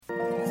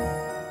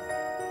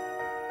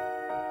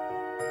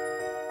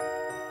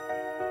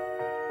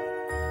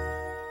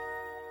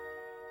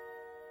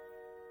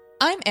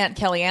Aunt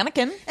Kelly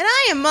Anakin. And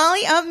I am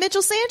Molly of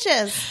Mitchell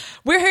Sanchez.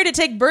 We're here to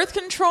take birth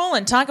control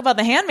and talk about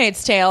The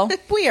Handmaid's Tale.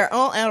 We are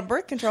all out of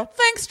birth control.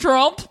 Thanks,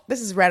 Trump.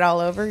 This is Red All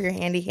Over, your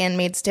handy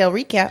Handmaid's Tale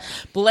recap.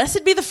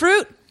 Blessed be the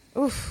fruit.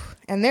 Oof.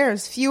 And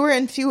there's fewer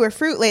and fewer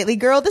fruit lately,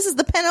 girl. This is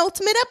the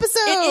penultimate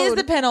episode. It is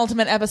the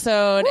penultimate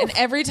episode. Oof. And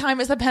every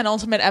time it's the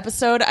penultimate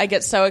episode, I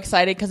get so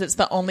excited because it's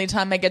the only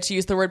time I get to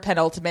use the word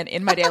penultimate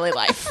in my daily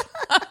life.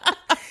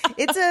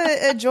 It's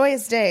a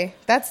joyous day.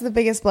 That's the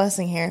biggest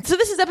blessing here. So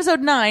this is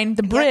episode 9,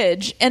 The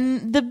Bridge. Yep.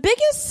 And the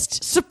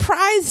biggest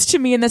surprise to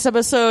me in this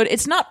episode,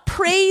 it's not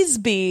praise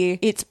be,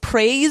 it's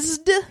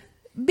praised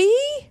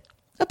be,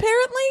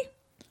 apparently.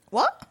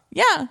 What?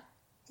 Yeah.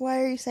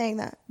 Why are you saying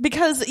that?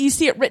 Because you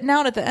see it written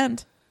out at the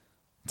end.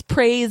 It's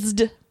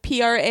praised,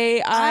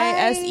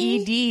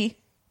 Praised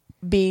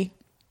B.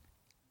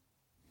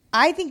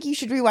 I think you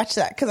should rewatch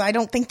that because I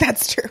don't think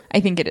that's true. I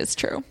think it is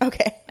true.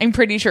 Okay. I'm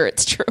pretty sure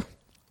it's true.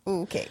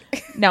 Okay.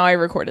 Now I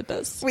recorded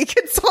this. We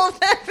could solve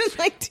that in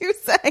like 2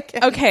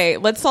 seconds. Okay,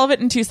 let's solve it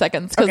in 2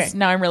 seconds because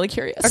now I'm really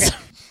curious. Okay.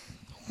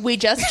 We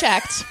just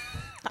checked.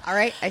 All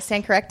right, I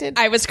stand corrected.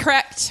 I was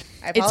correct.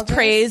 It's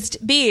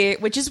praised be,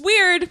 which is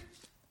weird.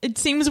 It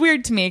seems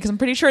weird to me because I'm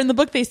pretty sure in the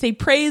book they say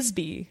praise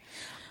be.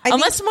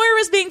 Unless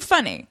Moira's being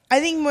funny. I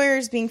think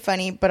Moira's being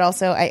funny, but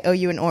also I owe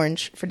you an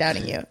orange for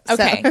doubting you.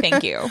 Okay,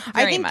 thank you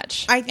very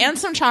much. And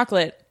some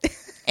chocolate.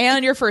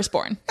 And your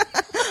firstborn.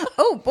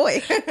 Oh,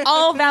 boy.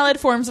 All valid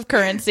forms of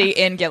currency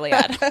in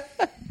Gilead.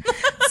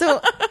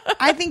 So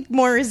I think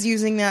Moira's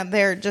using that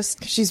there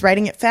just she's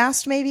writing it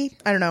fast, maybe?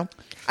 I don't know.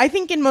 I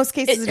think in most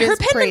cases her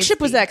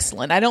penmanship was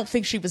excellent. I don't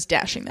think she was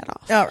dashing that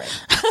off. All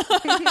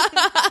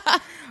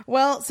right.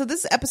 Well, so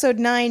this is episode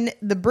 9,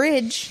 The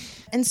Bridge.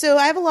 And so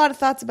I have a lot of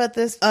thoughts about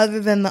this other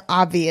than the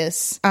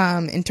obvious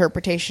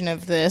interpretation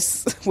of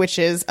this, which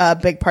is a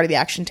big part of the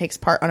action takes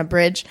part on a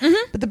bridge.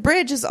 Mm-hmm. But the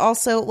bridge is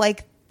also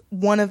like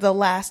one of the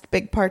last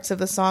big parts of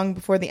the song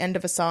before the end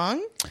of a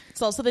song.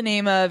 It's also the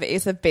name of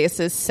Ace of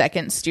Base's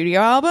second studio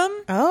album.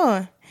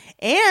 Oh,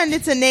 and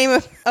it's a name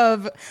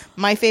of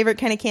my favorite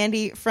kind of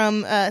candy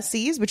from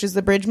C's, which is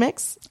the Bridge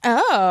Mix.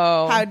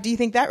 Oh. How do you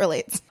think that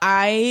relates?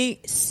 I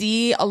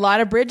see a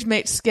lot of Bridge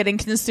Mix getting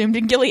consumed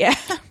in Gilead.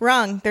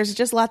 Wrong. There's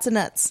just lots of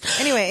nuts.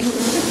 Anyway.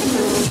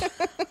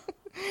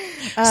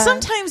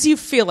 Sometimes you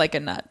feel like a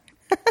nut.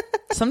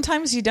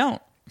 Sometimes you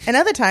don't. And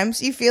other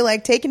times you feel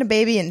like taking a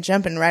baby and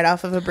jumping right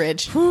off of a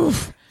bridge.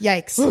 Oof.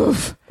 Yikes.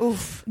 Oof.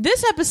 Oof.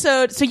 This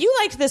episode, so you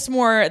liked this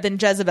more than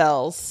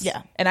Jezebel's.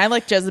 Yeah. And I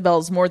like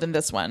Jezebel's more than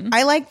this one.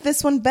 I like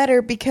this one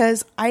better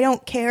because I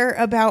don't care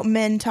about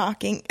men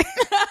talking.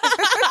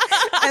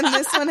 And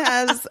this one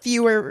has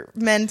fewer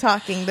men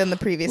talking than the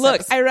previous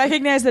episode. I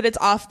recognize that it's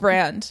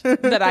off-brand,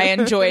 that I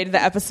enjoyed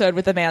the episode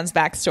with the man's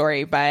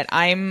backstory, but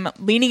I'm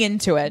leaning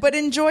into it. But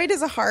enjoyed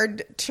is a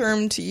hard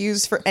term to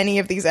use for any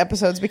of these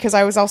episodes because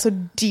I was also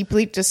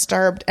deeply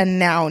disturbed and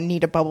now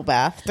need a bubble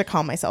bath to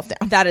calm myself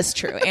down. That is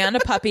true. And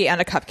a puppy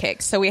and a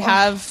cupcake. So we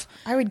have...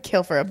 I would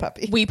kill for a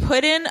puppy. We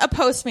put in a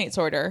Postmates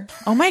order.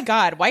 Oh my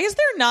God. Why is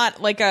there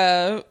not like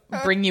a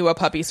bring you a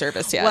puppy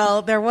service yet?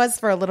 Well, there was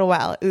for a little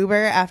while.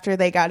 Uber, after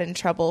they got in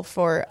trouble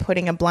for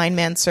putting a blind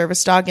man's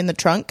service dog in the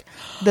trunk,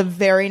 the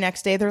very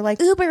next day they're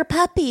like, Uber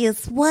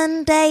puppies,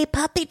 one day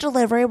puppy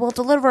delivery will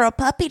deliver a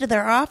puppy to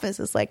their office.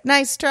 It's like,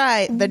 nice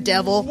try, the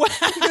devil. Wow.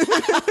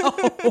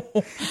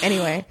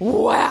 Anyway.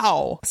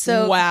 Wow.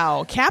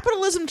 Wow.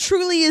 Capitalism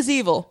truly is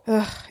evil.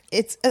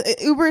 It's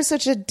Uber is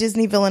such a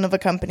Disney villain of a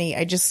company.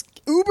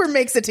 Uber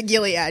makes it to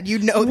Gilead. You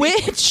know,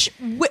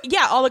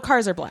 yeah, all the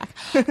cars are black.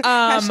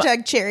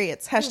 Hashtag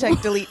chariots.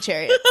 Hashtag delete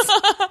chariots.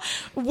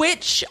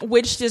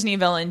 Which Disney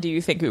villain do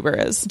you think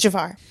Uber is?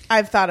 Jafar.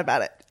 I've thought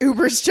about it.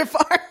 Uber's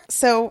Jafar.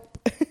 So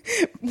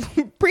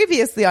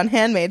previously on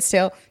Handmaid's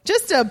Tale,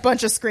 just a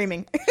bunch of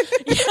screaming.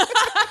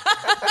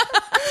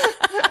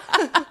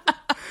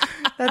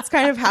 That's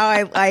kind of how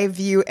I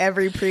view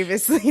every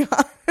previously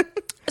on.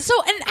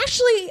 So, and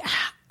actually,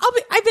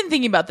 I've been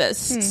thinking about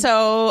this.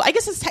 So I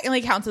guess this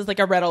technically counts as like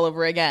a read all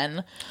over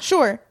again.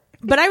 Sure.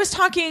 But I was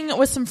talking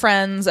with some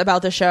friends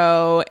about the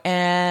show,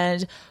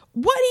 and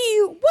what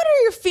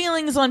are your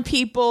feelings on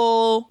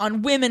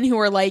women who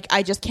are like,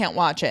 I just can't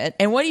watch it?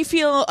 And what do you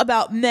feel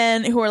about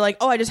men who are like,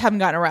 oh, I just haven't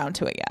gotten around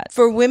to it yet?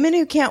 For women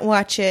who can't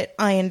watch it,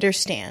 I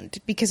understand,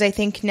 because I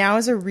think now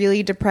is a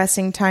really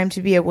depressing time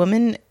to be a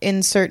woman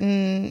in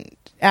certain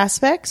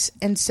aspects.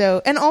 And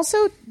also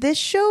this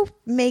show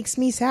makes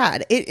me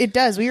sad. It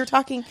does. We were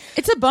talking.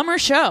 It's a bummer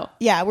show.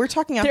 Yeah, we're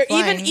talking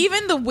offline.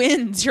 Even the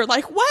wins, you're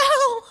like,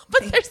 wow,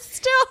 but they're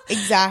still.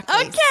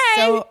 Exactly. Okay.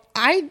 So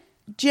I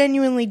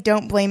genuinely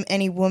don't blame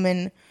any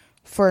woman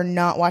for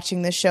not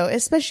watching this show,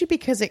 especially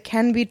because it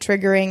can be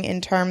triggering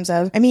in terms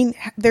of, I mean,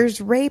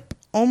 there's rape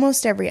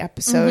almost every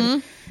episode. Mm-hmm.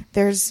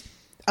 There's,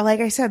 like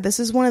I said, this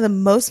is one of the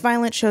most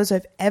violent shows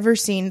I've ever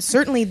seen.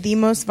 Certainly the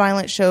most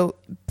violent show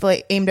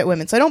aimed at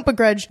women. So I don't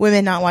begrudge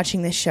women not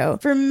watching this show.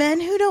 For men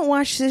who don't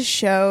watch this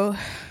show,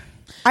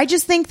 I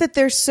just think that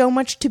there's so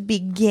much to be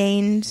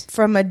gained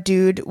from a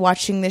dude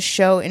watching this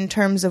show in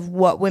terms of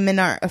what women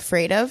are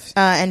afraid of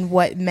and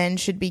what men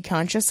should be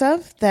conscious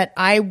of, that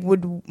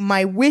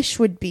my wish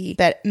would be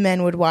that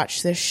men would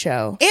watch this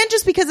show. And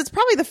just because it's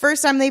probably the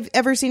first time they've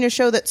ever seen a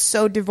show that's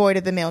so devoid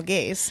of the male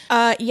gaze.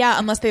 Yeah,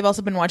 unless they've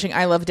also been watching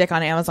I Love Dick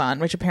on Amazon,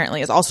 which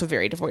apparently is also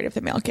very devoid of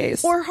the male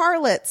gaze. Or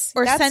Harlots.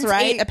 Or That's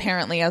Sense8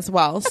 apparently as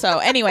well. So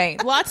anyway,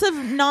 lots of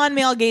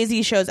non-male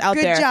gazy shows out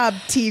Good there. Good job,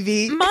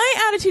 TV. My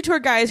attitude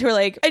toward guys who are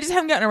like, I just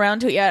haven't gotten around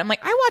to it yet. I'm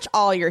like, I watch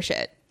all your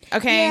shit.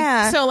 Okay?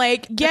 Yeah. So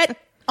like, get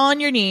on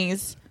your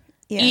knees,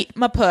 eat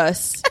my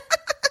puss,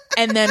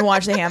 and then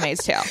watch The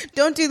Handmaid's Tale.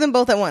 Don't do them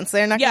both at once.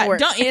 They're not going to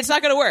work. It's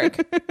not going to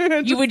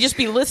work. You would just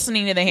be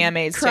listening to The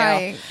Handmaid's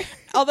Crying. Tale.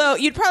 Although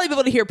you'd probably be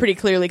able to hear pretty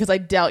clearly because I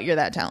doubt you're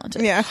that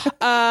talented. Yeah. Yeah,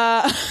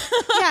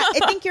 I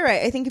think you're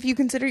right. I think if you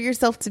consider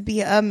yourself to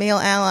be a male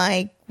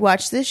ally,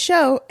 watch this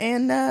show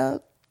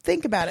and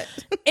think about it.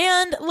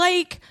 And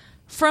like,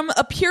 from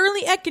a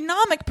purely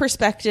economic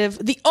perspective,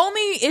 the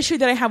only issue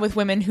that I have with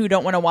women who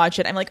don't want to watch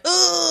it, I'm like,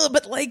 ugh,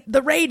 but like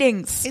the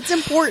ratings. It's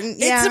important.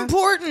 Yeah. It's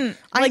important.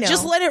 I Like, know.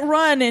 just let it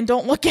run and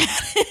don't look at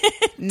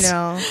it.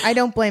 No, I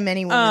don't blame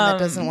any woman that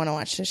doesn't want to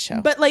watch this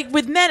show. But like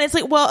with men, it's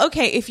like, well,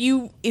 okay, if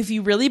you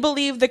really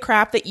believe the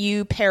crap that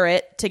you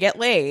parrot to get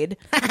laid,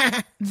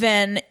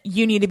 then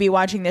you need to be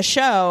watching this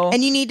show.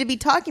 And you need to be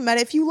talking about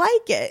it if you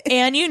like it.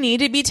 And you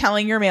need to be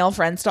telling your male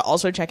friends to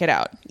also check it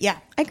out. Yeah,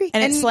 I agree.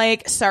 And it's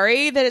like,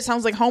 sorry that it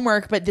sounds like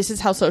homework, but this is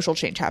how social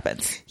change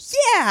happens.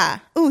 Yeah.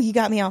 Ooh, you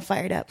got me all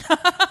fired up.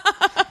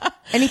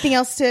 Anything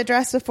else to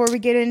address before we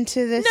get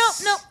into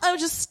this? No, I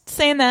was just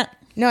saying that.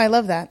 No, I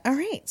love that. All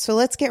right, so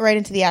let's get right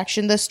into the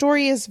action. The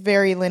story is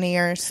very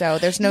linear, so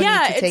there's no need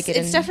to take it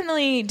in. It's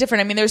definitely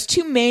different. I mean, there's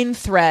two main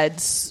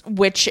threads,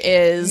 which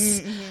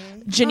is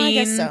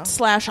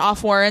Janine /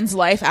 Off Warren's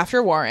life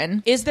after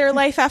Warren. Is there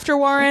life after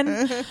Warren? Do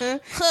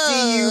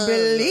you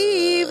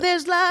believe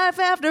there's life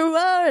after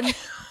Warren?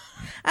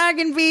 I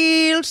can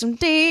feel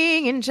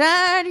something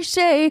inside you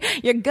say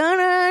you're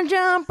gonna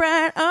jump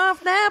right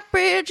off that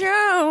bridge.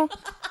 Oh.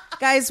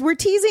 Guys, we're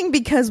teasing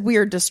because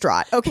we're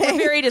distraught, okay? We're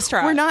very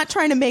distraught. We're not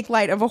trying to make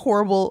light of a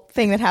horrible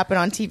thing that happened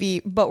on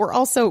TV, but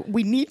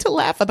we need to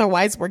laugh,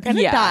 otherwise we're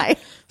gonna die.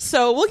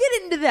 So we'll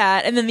get into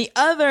that. And then the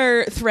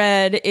other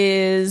thread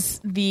is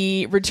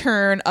the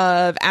return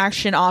of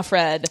Action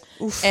Offred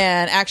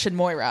and Action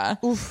Moira,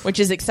 which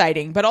is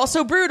exciting, but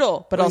also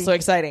brutal, but also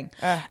exciting.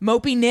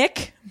 Mopey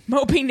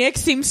Nick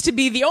seems to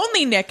be the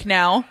only Nick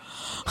now.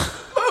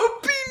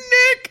 Mopey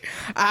Nick!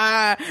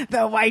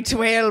 The white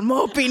whale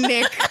Mopey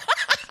Nick.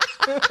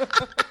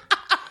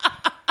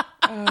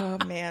 Oh,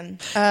 man.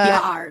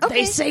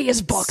 They say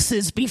his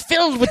boxes be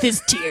filled with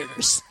his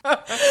tears.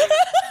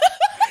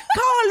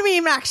 Call me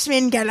Max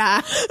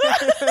Mingala.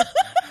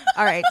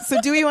 All right,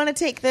 so do we want to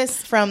take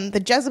this from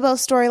the Jezebel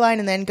storyline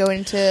and then go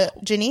into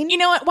Janine? You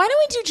know what? Why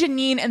don't we do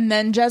Janine and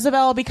then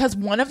Jezebel? Because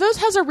one of those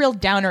has a real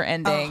downer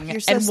ending, you're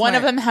so and smart. one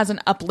of them has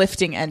an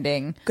uplifting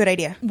ending. Good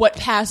idea. What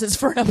passes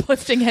for an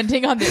uplifting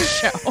ending on this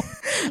show,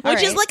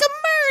 which is like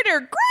a murder.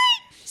 Great.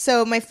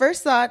 So my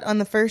first thought on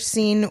the first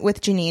scene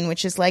with Janine,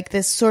 which is like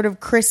this sort of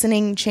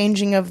christening,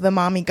 changing of the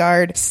mommy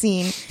guard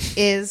scene,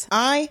 is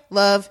I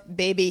love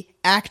baby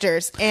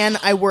actors and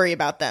I worry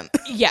about them.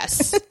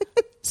 Yes.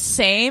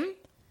 Same.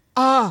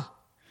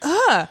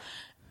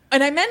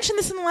 And I mentioned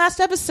this in the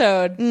last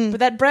episode, but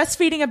that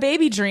breastfeeding a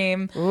baby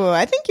dream. Ooh,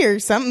 I think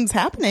something's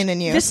happening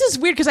in you. This is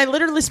weird because I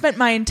literally spent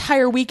my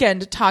entire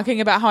weekend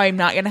talking about how I'm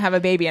not going to have a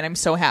baby and I'm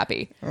so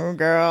happy. Oh,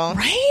 girl.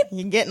 Right?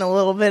 You're getting a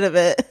little bit of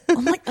it.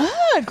 I'm like,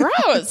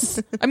 gross.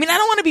 I mean, I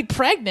don't want to be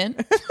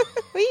pregnant.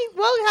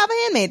 Well, have a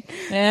handmaid.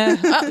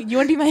 Yeah. You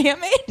want to be my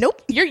handmaid?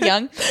 Nope. You're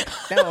young.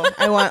 No,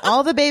 I want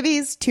all the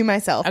babies to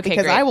myself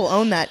because great. I will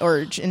own that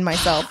urge in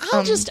myself.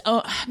 I'll just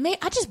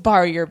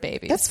borrow your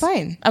babies. That's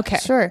fine. Okay.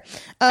 Sure.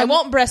 I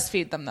won't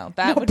breastfeed them though.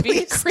 That would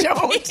be creepy.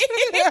 Don't.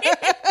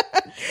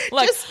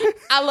 Look,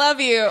 I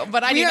love you,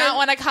 but I do not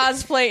want to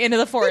cosplay into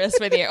the forest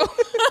with you.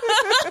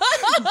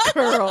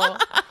 Girl.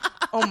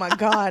 Oh my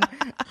God.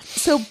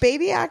 So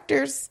baby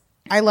actors,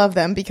 I love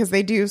them because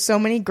they do so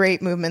many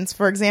great movements.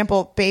 For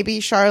example, baby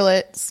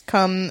Charlotte's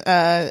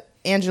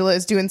Angela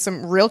is doing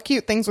some real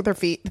cute things with her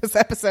feet this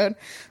episode.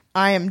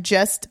 I am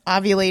just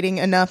ovulating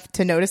enough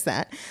to notice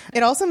that.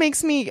 It also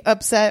makes me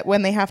upset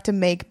when they have to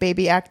make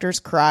baby actors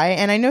cry.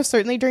 And I know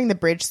certainly during the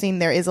bridge scene,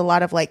 there is a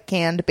lot of like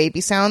canned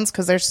baby sounds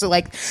because they're so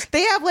like,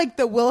 they have like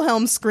the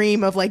Wilhelm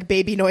scream of like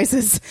baby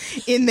noises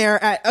in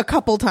there at a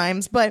couple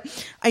times. But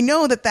I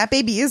know that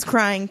baby is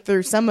crying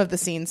through some of the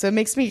scenes. So it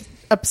makes me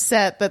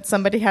upset that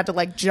somebody had to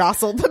like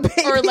jostle the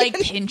baby. Or like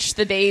pinch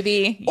the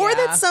baby. Or Yeah.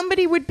 that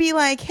somebody would be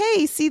like,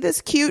 hey, see this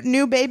cute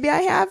new baby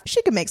I have?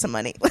 She could make some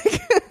money. Like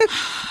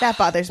that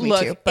bothers me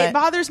too. But it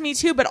bothers me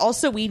too, but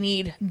also we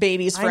need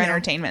babies for I know.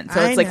 entertainment.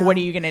 So I it's like, know. what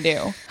are you going to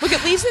do? Look,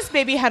 at least this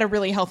baby had a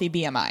really healthy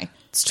BMI.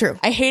 it's true.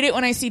 I hate it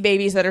when I see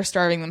babies that are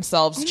starving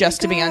themselves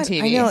just to be on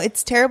TV. I know,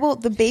 it's terrible.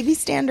 The baby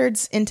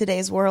standards in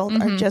today's world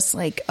are just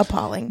like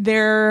appalling.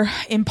 They're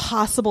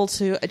impossible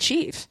to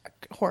achieve.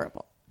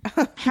 Horrible.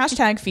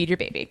 Hashtag feed your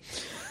baby.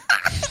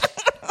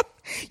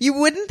 You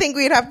wouldn't think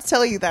we'd have to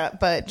tell you that,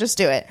 but just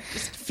do it.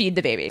 Feed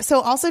the baby. So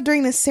also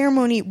during this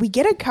ceremony, we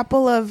get a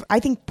couple of, I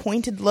think,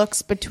 pointed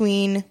looks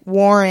between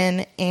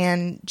Warren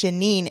and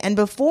Janine. And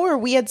before,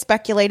 we had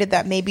speculated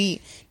that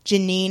maybe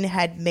Janine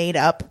had made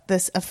up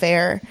this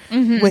affair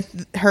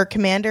with her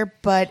commander,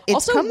 but it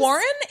also,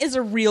 Warren is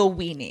a real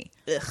weenie.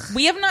 Ugh.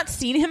 We have not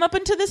seen him up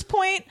until this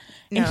point,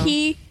 and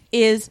he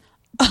is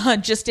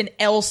just an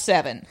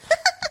L7.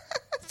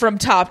 From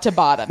top to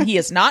bottom. He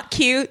is not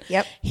cute.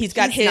 Yep. He's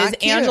got his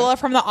Angela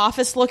from The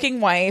Office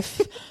looking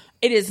wife.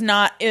 It is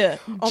not. Oh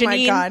Janine,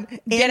 my God.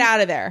 Get out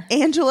of there.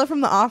 Angela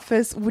from The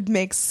Office would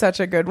make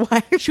such a good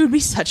wife. She would be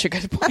such a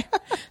good wife.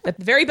 The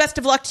very best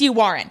of luck to you,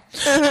 Warren.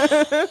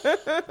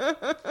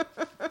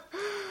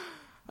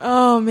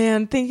 Oh,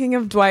 man. Thinking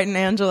of Dwight and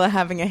Angela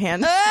having a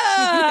hand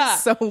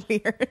is so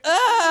weird.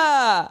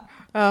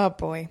 Oh,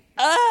 boy.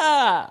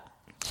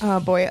 Oh,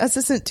 boy.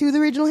 Assistant to the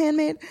regional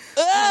handmaid.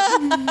 All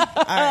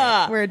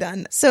right, we're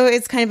done. So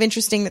it's kind of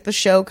interesting that the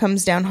show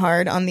comes down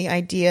hard on the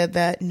idea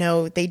that,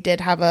 no, they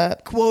did have a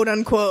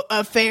quote-unquote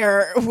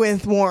affair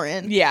with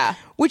Warren. Yeah.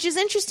 Which is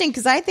interesting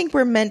because I think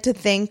we're meant to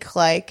think,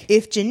 like,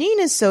 if Janine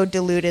is so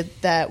deluded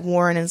that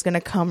Warren is going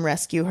to come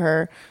rescue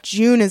her,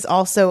 June is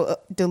also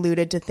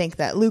deluded to think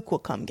that Luke will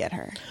come get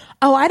her.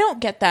 Oh, I don't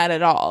get that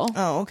at all.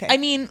 Oh, okay. I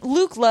mean,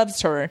 Luke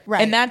loves her.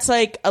 Right. And that's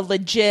like a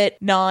legit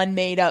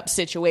non-made-up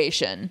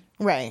situation.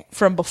 Right.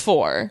 From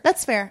before.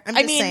 That's fair. I'm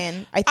just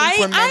saying. I think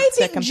we're meant I to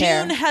think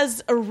compare. June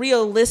has a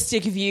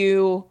realistic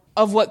view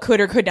of what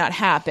could or could not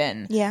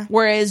happen. Yeah.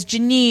 Whereas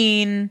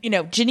Janine,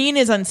 Janine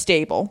is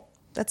unstable.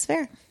 That's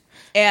fair.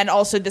 And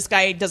also this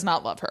guy does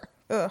not love her.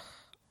 Ugh.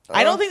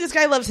 I don't think this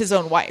guy loves his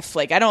own wife.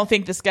 Like, I don't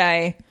think this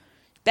guy...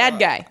 Bad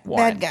guy.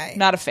 Warren. Bad guy.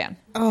 Not a fan.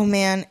 Oh,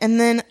 man. And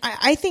then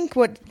I think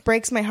what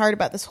breaks my heart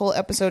about this whole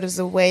episode is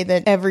the way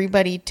that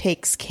everybody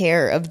takes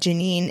care of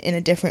Janine in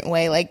a different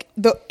way. Like,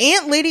 the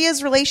Aunt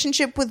Lydia's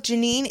relationship with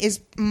Janine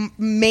is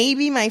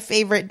maybe my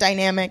favorite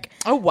dynamic.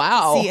 Oh,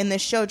 wow. See in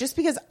this show, just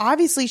because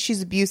obviously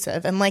she's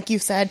abusive. And like you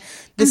said,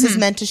 this is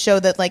meant to show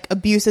that, like,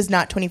 abuse is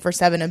not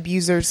 24/7.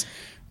 Abusers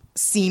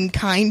seem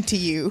kind to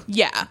you.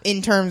 Yeah.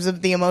 In terms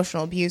of the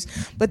emotional abuse.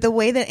 But the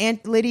way that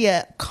Aunt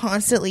Lydia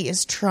constantly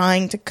is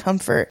trying to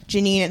comfort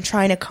Janine and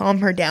trying to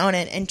calm her down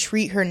and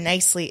treat her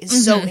nicely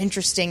is so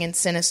interesting and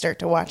sinister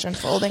to watch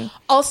unfolding.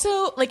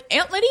 Also, like,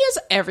 Aunt Lydia's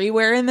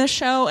everywhere in this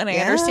show, and I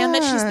understand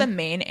that she's the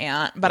main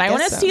aunt, but I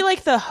want to see,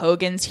 like, the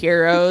Hogan's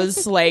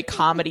Heroes, like,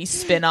 comedy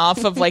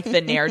spin-off of, like, the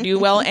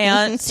ne'er-do-well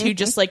aunts who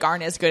just, like,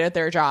 aren't as good at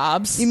their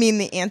jobs. You mean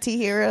the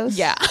anti-heroes?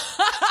 Yeah.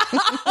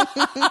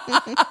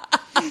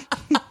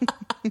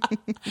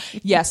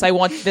 Yes, I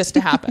want this to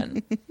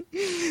happen.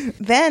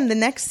 Then the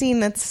next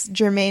scene that's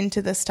germane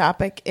to this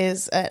topic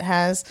is it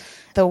has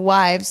the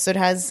wives. So it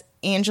has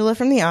Angela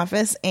from The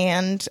Office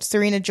and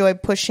Serena Joy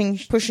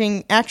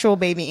pushing actual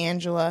baby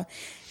Angela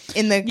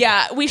in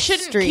the we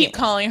shouldn't keep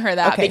calling her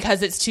that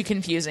because it's too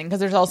confusing because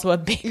there's also a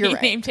baby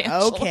named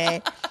Angela.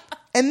 Okay.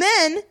 And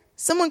then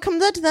someone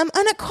comes up to them,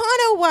 an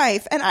Econo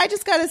wife. And I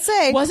just got to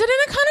say... Was it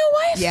an Econo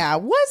wife? Yeah.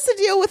 What's the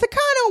deal with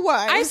Econo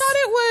wives? I thought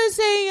it was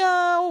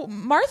a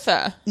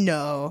Martha.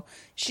 No.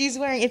 She's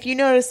wearing... If you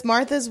notice,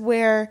 Martha's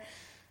wear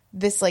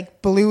this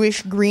like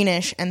bluish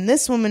greenish and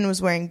this woman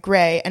was wearing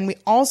gray. And we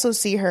also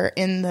see her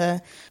in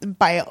the...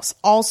 by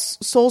all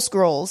Soul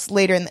Scrolls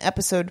later in the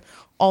episode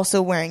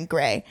also wearing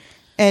gray.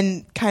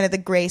 And kind of the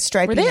gray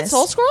stripiness. Were they at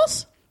Soul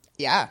Scrolls?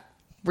 Yeah.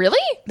 Really?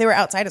 They were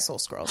outside of Soul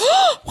Scrolls.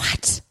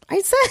 What? I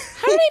said...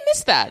 How did I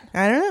miss that?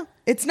 I don't know.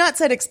 It's not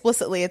said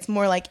explicitly. It's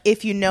more like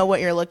if you know what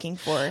you're looking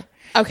for.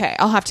 Okay,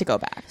 I'll have to go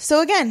back.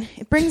 So again,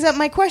 it brings up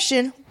my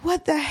question.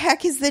 What the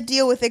heck is the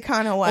deal with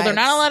Econo wives? Well, they're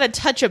not allowed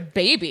to touch a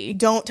baby.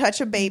 Don't touch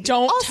a baby.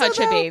 Don't also, touch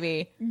a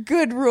baby.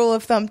 Good rule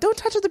of thumb. Don't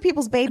touch other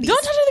people's babies.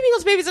 Don't touch other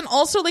people's babies. And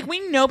also, like,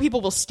 we know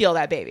people will steal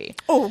that baby.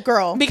 Oh,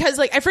 girl. Because,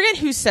 like, I forget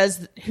I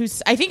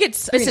think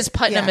it's Mrs.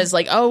 Putnam is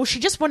like, oh, she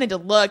just wanted to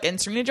look.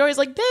 And Serena Joy is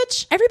like,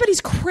 bitch,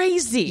 everybody's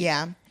crazy.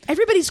 Yeah.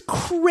 Everybody's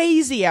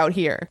crazy out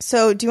here.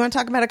 So do you want to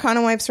talk about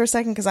Econo wives for a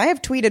second? Because I have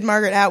tweeted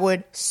Margaret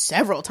Atwood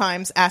several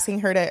times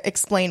asking her to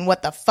explain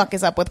what the fuck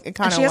is up with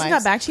Econo wives. She hasn't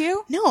got back to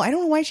you? No, I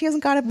don't know why she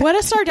hasn't got it back. What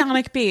a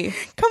sardonic bee.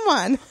 Come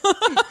on.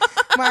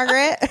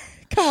 Margaret,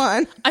 come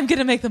on. I'm going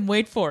to make them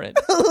wait for it.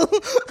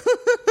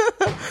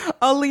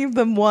 I'll leave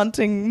them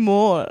wanting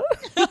more.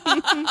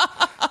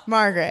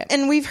 Margaret.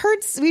 And we've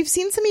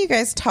seen some of you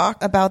guys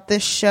talk about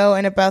this show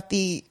and about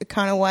the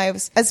Econo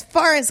wives. As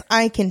far as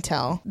I can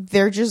tell,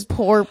 they're just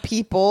poor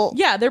people.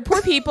 Yeah, they're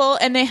poor people,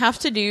 and they have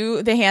to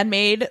do the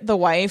handmaid, the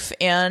wife,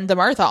 and the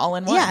Martha all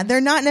in one. Yeah, they're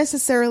not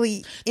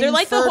necessarily They're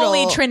like the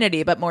Holy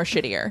Trinity, but more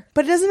shittier.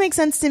 But it doesn't make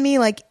sense to me,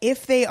 like,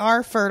 if they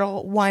are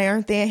fertile, why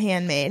aren't they a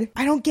handmaid?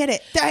 I don't get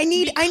it. I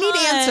need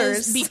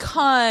answers.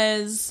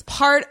 Because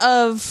part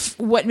of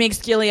what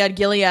makes Gilead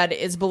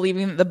is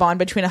believing that the bond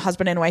between a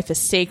husband and wife is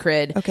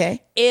sacred.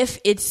 Okay.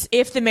 If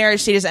the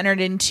marriage state is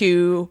entered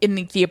into in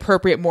the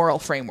appropriate moral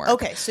framework.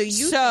 Okay,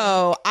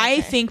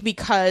 I think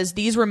because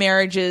these were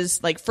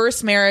marriages, like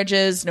first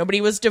marriages,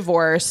 nobody was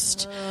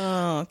divorced.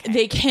 Oh, okay.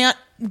 They can't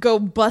go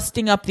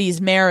busting up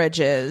these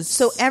marriages.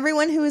 So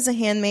everyone who is a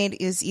handmaid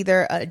is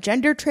either a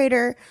gender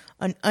traitor,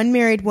 an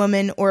unmarried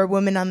woman, or a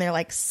woman on their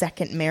like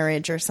second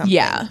marriage or something.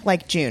 Yeah.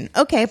 Like June.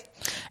 Okay.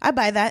 I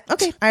buy that.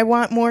 Okay. I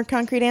want more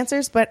concrete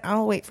answers, but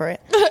I'll wait for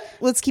it.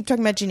 Let's keep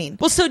talking about Janine.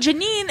 Well, so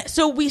Janine,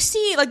 so we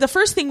see, like, the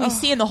first thing we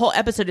see in the whole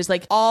episode is,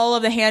 like, all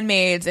of the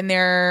handmaids in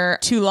their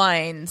 2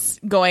 lines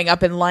going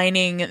up and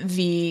lining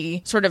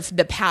the sort of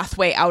the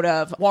pathway out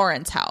of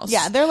Warren's house.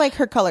 Yeah, they're like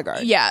her color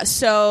guard. Yeah,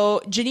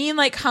 so Janine,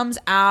 like, comes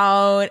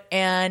out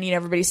and, you know,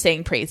 everybody's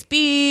saying praise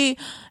be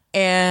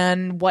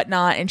and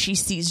whatnot, and she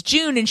sees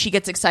June and she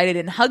gets excited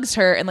and hugs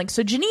her, and, like,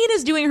 so Janine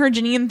is doing her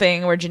Janine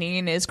thing where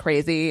Janine is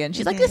crazy and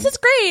she's like, this is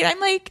great. I'm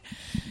like...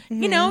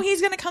 You know,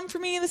 he's going to come for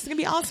me. This is going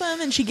to be awesome.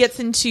 And she gets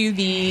into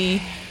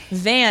the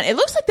van. It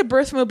looks like the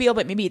birthmobile,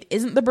 but maybe it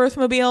isn't the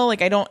birthmobile.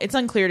 Like, it's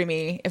unclear to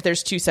me if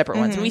there's 2 separate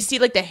ones. And we see,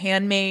 like, the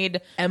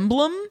handmade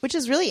emblem. Which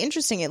is really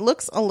interesting. It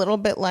looks a little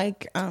bit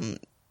like...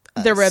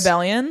 the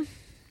rebellion.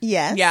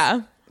 Yes.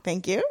 Yeah.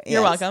 Thank you.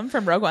 You're welcome.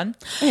 From Rogue One.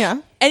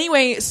 Yeah.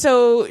 Anyway,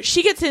 so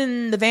she gets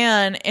in the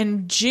van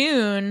and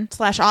June /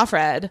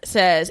 Offred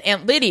says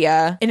Aunt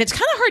Lydia. And it's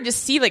kind of hard to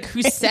see, like,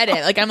 who said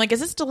it. Like, I'm like, is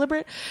this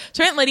deliberate?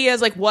 So Aunt Lydia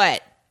is like,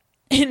 what?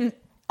 And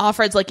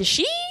Offred's like, is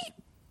she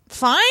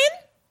fine?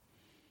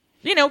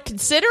 You know,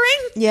 considering?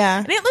 Yeah.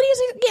 And Aunt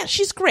Lydia's like, yeah,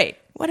 she's great.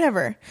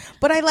 Whatever.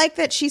 But I like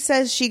that she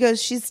says,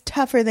 she's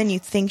tougher than you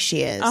think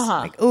she is.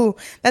 Like, ooh,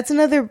 that's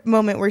another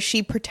moment where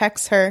she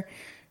protects her,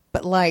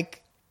 but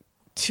like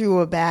to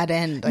a bad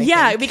end. I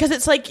think. Because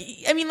it's like,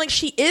 I mean, like,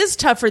 she is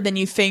tougher than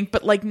you think,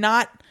 but like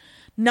not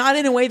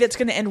in a way that's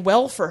going to end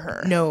well for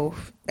her. No,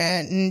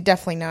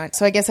 definitely not.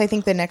 So I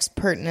think the next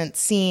pertinent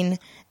scene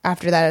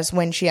after that is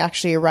when she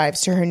actually arrives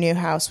to her new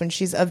house when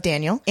she's of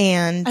Daniel.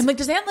 And I'm like,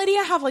 does Aunt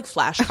Lydia have like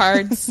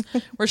flashcards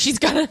where she's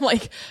got to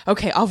like,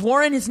 okay, of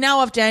Warren is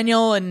now of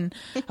Daniel, and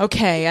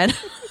okay, and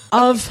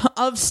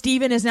of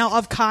Stephen is now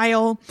of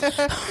Kyle.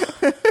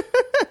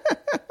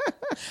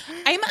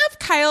 I'm of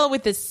Kyle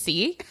with a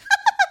C.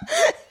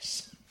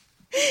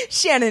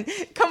 Shannon,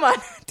 come on.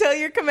 Tell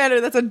your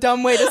commander that's a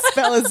dumb way to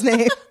spell his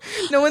name.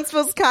 No one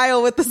spells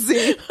Kyle with the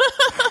Z.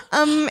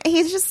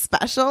 He's just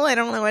special. I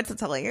don't know what to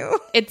tell you.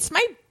 It's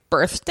my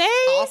birthday.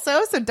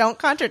 Also, so don't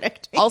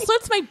contradict me. Also,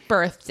 it's my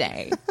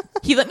birthday.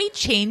 He let me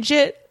change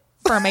it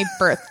for my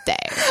birthday.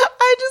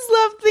 I just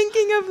love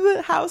thinking of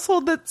the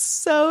household that's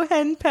so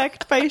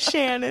henpecked by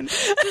Shannon.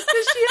 Just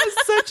because she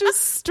has such a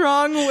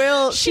strong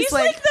will. She's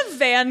like the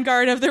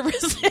vanguard of the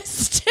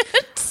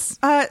resistance.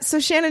 So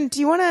Shannon, do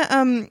you want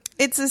to,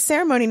 it's a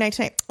ceremony night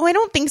tonight. Oh, I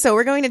don't think so.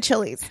 We're going to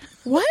Chili's.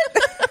 What?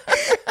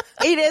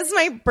 It is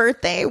my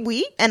birthday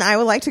week, and I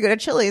would like to go to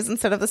Chili's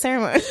instead of the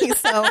ceremony.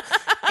 So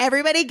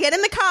everybody get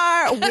in the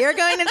car. We're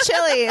going to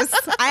Chili's.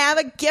 I have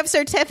a gift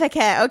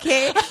certificate,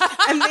 okay?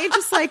 And they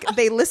just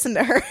they listen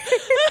to her.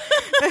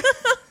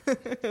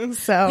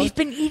 So we've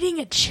been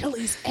eating at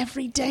Chili's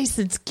every day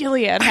since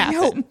Gilead happened.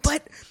 I know,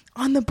 but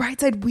on the bright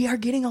side, we are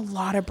getting a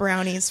lot of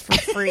brownies for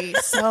free.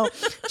 So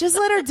just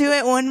let her do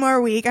it one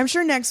more week. I'm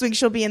sure next week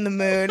she'll be in the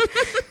mood.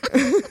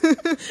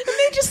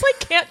 They just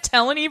can't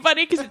tell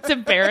anybody because it's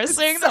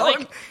embarrassing. So,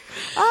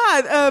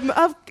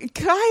 of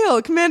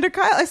Kyle, Commander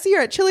Kyle. I see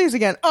her at Chili's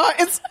again.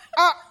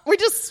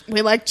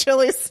 We like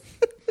Chili's.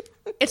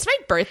 It's my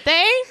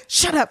birthday.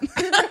 Shut up.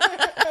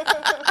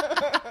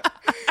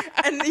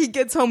 And he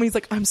gets home and he's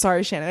like, I'm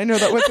sorry, Shannon. I know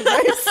that wasn't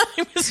nice.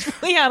 I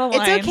was really out of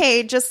line. It's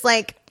okay. Just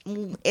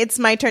it's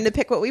my turn to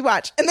pick what we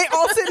watch. And they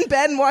all sit in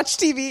bed and watch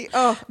TV.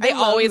 Oh, they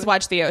always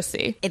watch The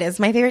OC. It is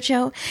my favorite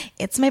show.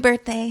 It's my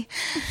birthday.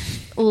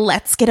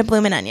 Let's get a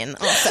bloomin' onion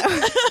also.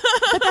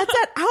 But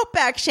that's at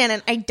Outback,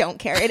 Shannon. I don't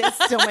care. It is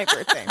still my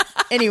birthday.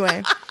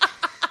 Anyway.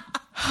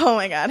 Oh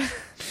my God.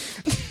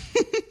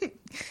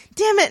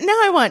 Damn it. Now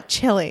I want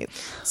chili.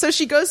 So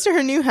she goes to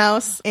her new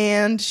house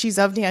and she's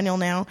of Daniel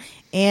now.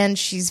 And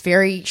she's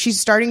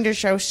starting to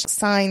show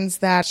signs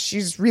that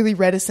she's really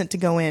reticent to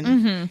go in.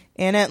 Mm-hmm.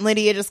 And Aunt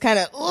Lydia just kind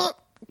of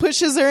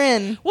pushes her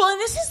in. Well, and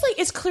this is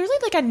it's clearly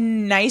a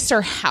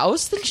nicer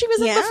house than she was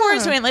in before.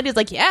 So Aunt Lydia's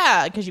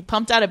yeah, because you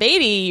pumped out a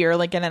baby, you're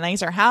in a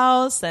nicer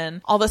house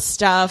and all this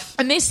stuff.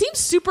 And they seem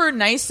super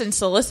nice and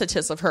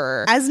solicitous of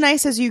her. As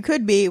nice as you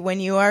could be when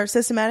you are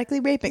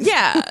systematically raping.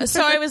 Yeah.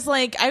 So I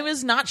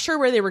was not sure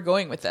where they were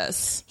going with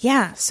this.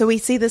 Yeah. So we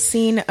see the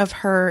scene of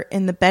her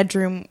in the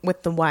bedroom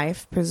with the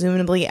wife,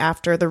 presumably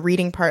after the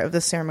reading part of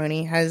the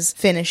ceremony has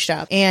finished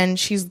up. And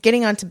she's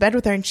getting onto bed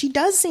with her and she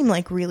does seem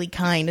really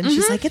kind. And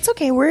she's like, it's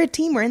okay. We're a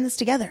team. We're in this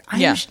together.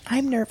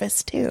 I'm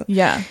nervous too.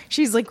 Yeah.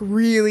 She's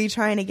really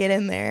trying to get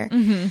in there.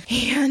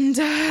 Mm-hmm. And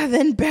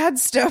then bad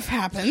stuff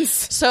happens.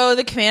 So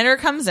the commander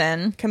comes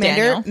in.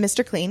 Commander, Daniel.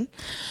 Mr. Clean.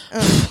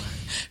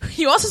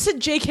 You also said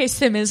J.K.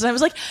 Simmons, and I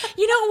was like,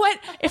 you know what?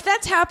 If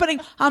that's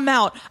happening, I'm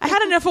out. I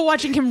had enough of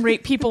watching him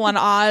rape people on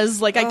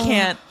Oz. I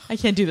can't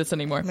do this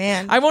anymore.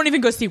 Man. I won't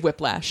even go see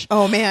Whiplash.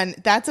 Oh, man.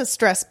 That's a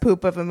stress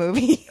poop of a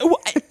movie.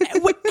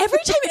 Every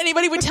time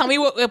anybody would tell me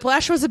what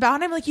Whiplash was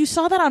about, I'm like, you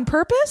saw that on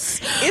purpose?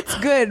 It's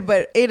good,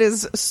 but it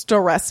is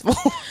stressful.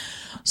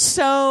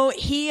 So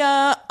he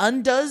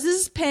undoes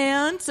his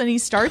pants and he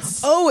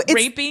starts it's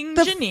raping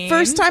the Janine.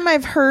 First time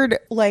I've heard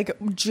like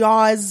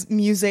Jaws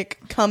music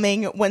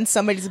coming when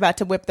somebody's about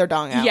to whip their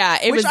dong out. Yeah,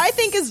 which I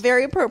think is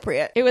very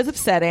appropriate. It was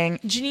upsetting.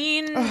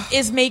 Janine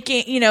is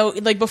making,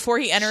 like before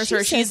he enters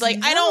her, she's says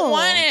like, I don't no.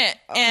 want it.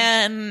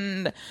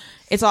 And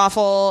it's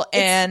awful.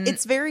 And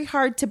It's very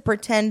hard to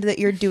pretend that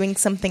you're doing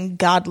something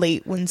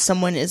godly when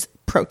someone is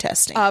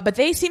protesting. but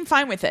they seem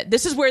fine with it.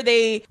 This is where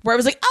I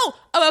was like, oh,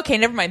 okay,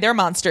 never mind. They're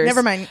monsters.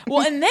 Never mind.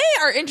 Well, and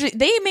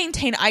they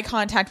maintain eye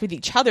contact with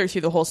each other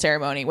through the whole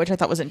ceremony, which I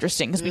thought was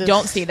interesting because we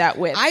don't see that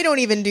with I don't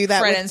even do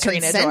that Fred with and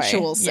Serena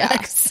consensual Joy.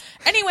 sex.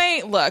 Yeah.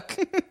 Anyway, look,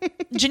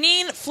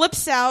 Janine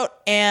flips out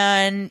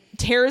and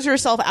tears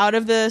herself out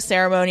of the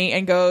ceremony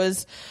and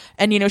goes,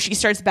 and she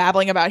starts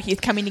babbling about he's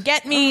coming to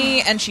get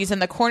me, and she's in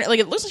the corner. Like,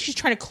 it looks like she's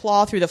trying to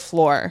claw through the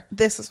floor.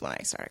 This is when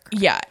I started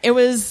crying. Yeah, it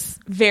was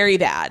very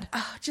bad.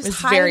 Just it was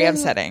very hiding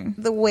upsetting.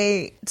 The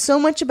way so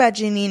much about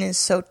Janine is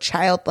so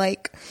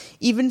childlike,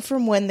 even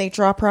from when they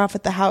drop her off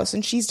at the house,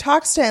 and she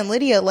talks to Aunt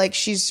Lydia like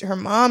she's her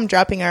mom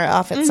dropping her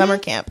off at summer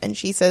camp, and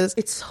she says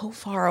it's so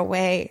far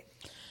away.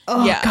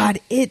 Oh Yeah. God,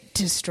 it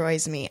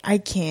destroys me. I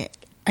can't.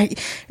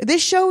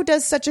 This show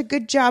does such a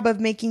good job of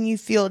making you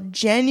feel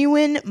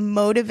genuine,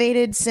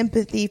 motivated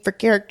sympathy for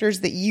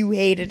characters that you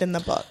hated in the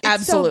book. It's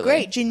Absolutely. so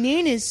great.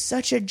 Janine is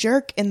such a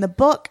jerk in the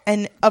book,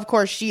 and of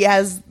course she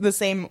has the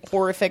same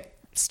horrific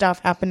stuff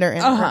happen to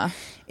her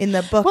in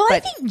the book. Well, but I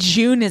think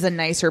June is a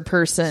nicer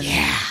person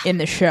in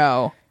the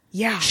show.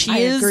 yeah, she I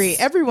is- agree.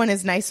 Everyone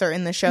is nicer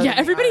in the show. Yeah, than they are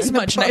everybody's in the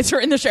much book. nicer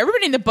in the show.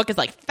 Everybody in the book is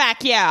like,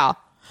 fuck yeah.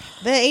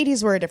 The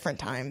 80s were a different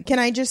time. Can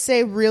I just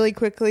say really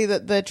quickly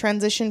that the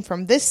transition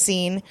from this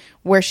scene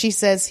where she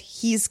says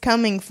he's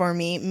coming for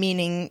me,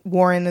 meaning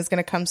Warren is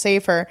going to come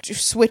save her,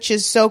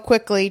 switches so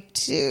quickly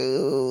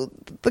to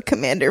the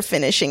commander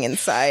finishing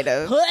inside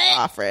of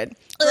Offred.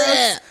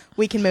 Gross.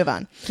 We can move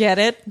on. Get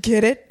it?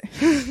 Get it?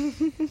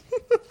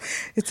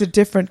 It's a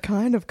different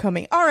kind of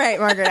coming. All right,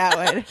 Margaret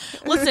Atwood.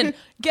 Listen,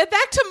 get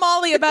back to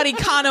Molly about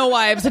Econo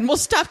Wives and we'll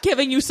stop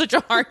giving you such a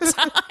hard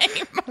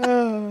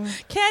time.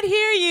 Can't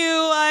hear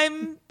you.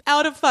 I'm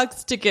out of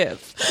fucks to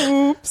give.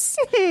 Oops.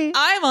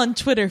 I'm on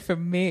Twitter for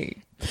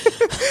me.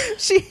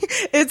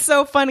 It's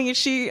so funny.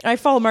 I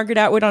follow Margaret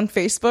Atwood on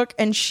Facebook,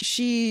 and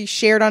she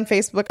shared on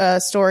Facebook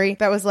a story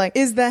that was like,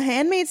 is the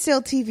Handmaid's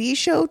Tale TV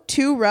show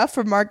too rough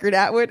for Margaret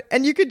Atwood?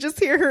 And you could just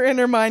hear her in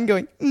her mind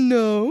going,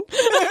 no.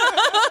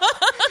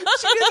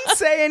 She didn't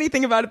say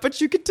anything about it,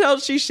 but you could tell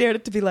she shared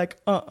it to be like,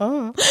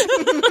 I'm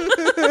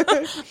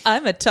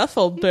a tough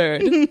old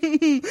bird.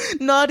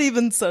 not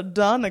even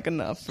sardonic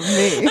enough for me.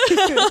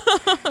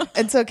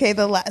 It's okay.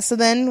 So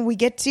then we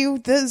get to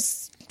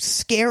the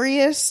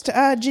scariest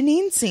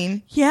Janine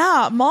scene.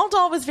 Yeah,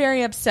 Maldal was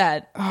very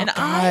upset. Oh, and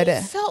God.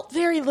 I felt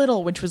very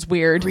little, which was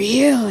weird.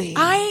 Really?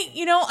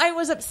 I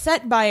was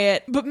upset by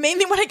it, but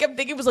mainly what I kept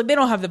thinking was like, they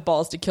don't have the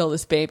balls to kill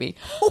this baby.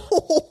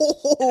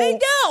 They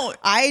don't.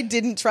 I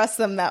didn't trust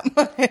them that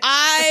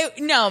much.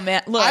 No,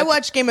 man. Look, I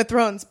watch Game of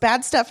Thrones.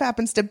 Bad stuff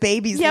happens to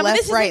babies but left,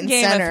 this isn't right, and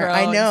Game of center. Thrones.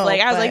 I know.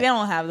 Like, I was but like, they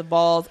don't have the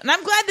balls, and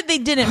I'm glad that they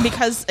didn't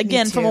because,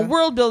 again, from a too.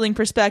 world building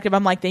perspective,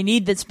 I'm like, they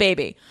need this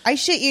baby. I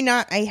shit you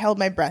not. I held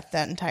my breath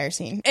that entire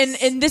scene.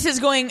 And this is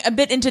going a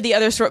bit into the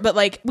other story, but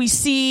like we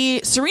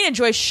see Serena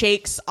Joy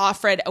shakes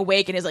Offred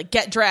awake and is like,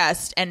 get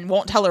dressed, and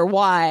won't tell her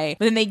why.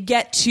 But then they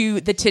get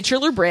to the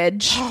titular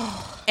bridge.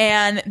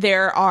 And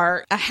there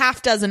are a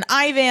half dozen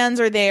Ivans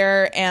are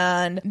there,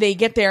 and they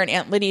get there, and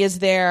Aunt Lydia's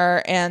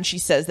there, and she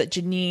says that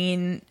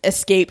Janine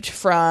escaped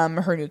from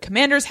her new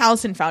commander's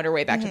house and found her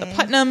way back to the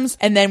Putnams.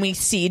 And then we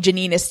see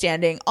Janine is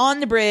standing on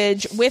the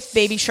bridge with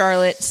baby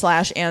Charlotte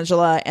 /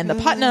 Angela and the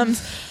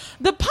Putnams.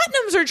 The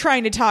Putnams are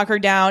trying to talk her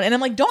down, and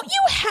I'm like, don't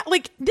you have,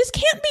 like, this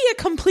can't be a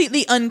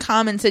completely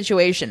uncommon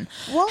situation.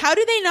 Well, how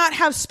do they not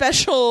have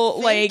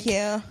special, like,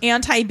 you.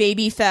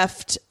 anti-baby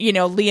theft,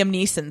 Liam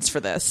Neesons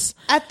for this?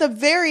 At the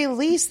very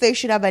least, they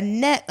should have a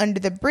net under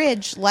the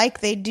bridge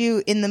like they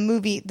do in the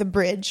movie The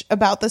Bridge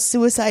about the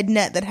suicide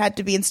net that had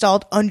to be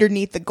installed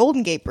underneath the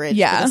Golden Gate Bridge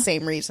for the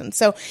same reason.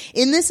 So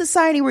in this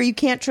society where you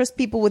can't trust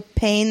people with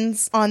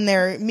panes on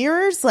their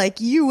mirrors, like,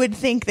 you would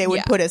think they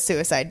would put a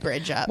suicide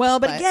bridge up. Well,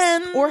 but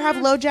again... Or have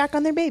LoJack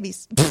on their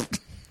babies.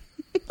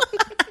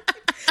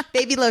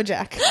 Baby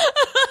LoJack.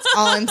 That's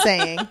all I'm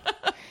saying.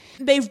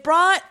 They've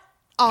brought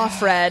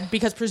Offred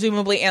because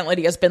presumably Aunt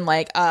Lydia's been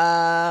like,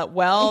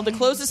 the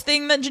closest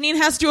thing that Janine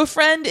has to a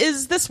friend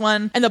is this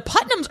one. And the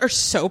Putnams are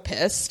so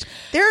pissed.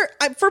 They're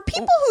for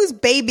people whose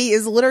baby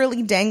is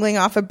literally dangling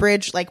off a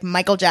bridge like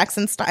Michael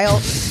Jackson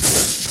style.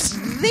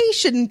 They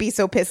shouldn't be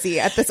so pissy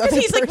at this other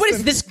person. He's like, what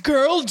is this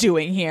girl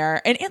doing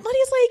here? And Aunt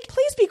Lydia's like,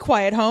 please be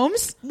quiet,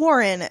 Holmes.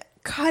 Warren,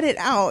 cut it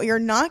out. You're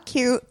not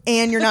cute,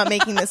 and you're not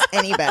making this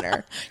any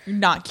better. You're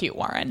not cute,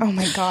 Warren. Oh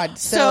my God.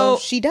 So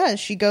she does.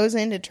 She goes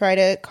in to try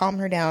to calm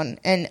her down,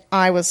 and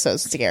I was so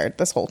scared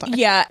this whole time.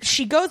 Yeah,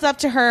 she goes up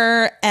to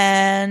her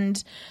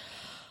and...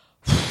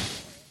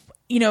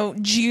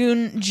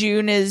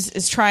 June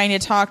is trying to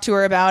talk to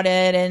her about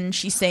it, and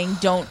she's saying,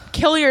 don't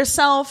kill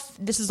yourself.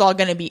 This is all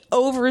going to be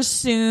over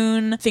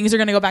soon. Things are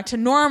going to go back to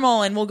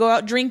normal, and we'll go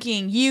out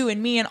drinking, you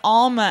and me and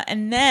Alma.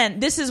 And then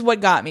this is what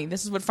got me.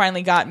 This is what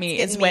finally got me,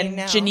 is when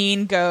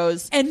Janine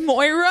goes, and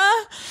Moira?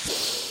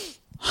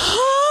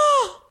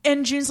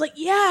 And June's like,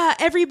 yeah,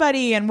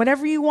 everybody, and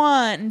whatever you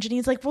want. And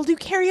Janine's like, we'll do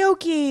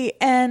karaoke.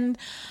 And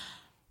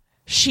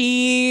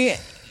she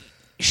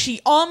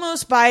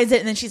almost buys it,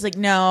 and then she's like,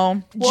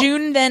 no. Well,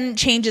 June then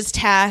changes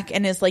tack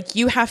and is like,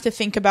 you have to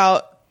think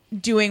about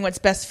doing what's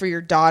best for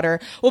your daughter.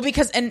 Well,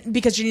 because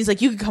Janine's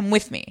like, you could come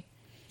with me.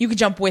 You could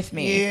jump with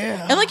me.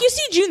 Yeah. And like, you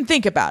see June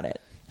think about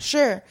it.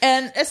 Sure.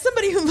 And as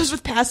somebody who lives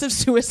with passive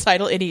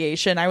suicidal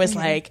ideation, I was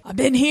like, I've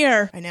been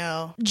here. I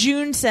know.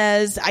 June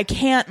says, I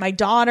can't, my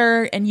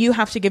daughter, and you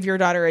have to give your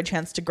daughter a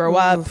chance to grow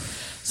up.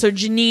 So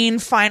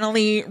Janine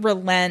finally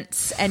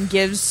relents and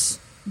gives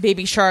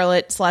baby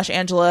Charlotte /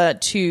 Angela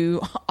to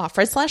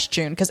Offred /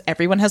 June, because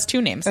everyone has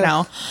two names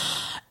now.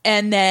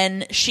 And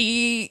then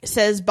she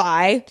says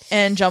bye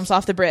and jumps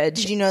off the bridge.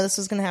 Did you know this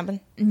was going to happen?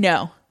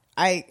 No.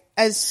 I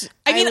assumed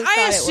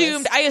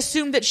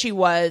that she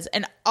was,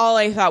 and all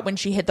I thought when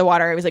she hit the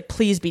water, I was like,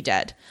 please be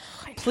dead.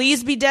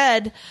 Please be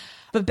dead.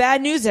 But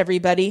bad news,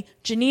 everybody.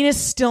 Janine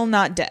is still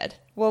not dead.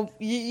 Well,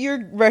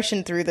 you're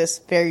rushing through this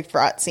very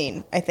fraught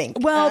scene, I think.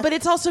 Well, but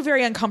it's also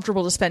very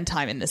uncomfortable to spend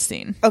time in this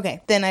scene.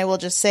 Okay, then I will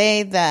just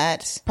say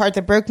that part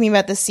that broke me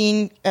about this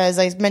scene, as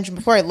I mentioned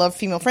before, I love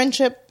female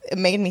friendship. It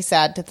made me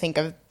sad to think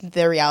of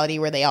the reality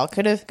where they all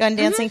could have gone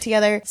dancing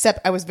together.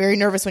 Except I was very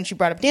nervous when she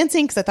brought up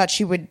dancing, because I thought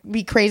she would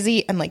be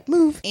crazy and like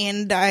move.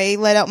 And I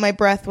let out my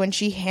breath when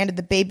she handed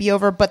the baby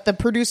over. But the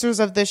producers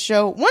of this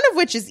show, one of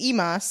which is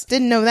Emas,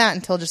 didn't know that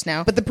until just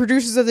now. But the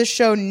producers of this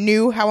show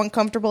knew how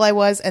uncomfortable I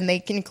was, and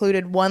they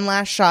included one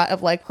last shot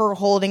of like her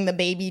holding the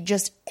baby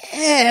just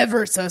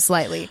ever so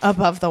slightly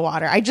above the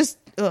water.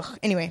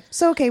 Anyway,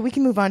 so okay, we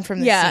can move on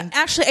from this scene.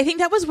 Actually, I think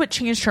that was what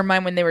changed her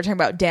mind when they were talking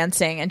about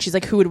dancing, and she's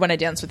like, who would want to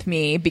dance with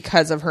me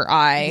because of her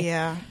eye?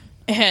 Yeah.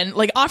 And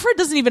like, Offred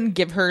doesn't even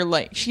give her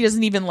like, she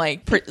doesn't even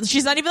like,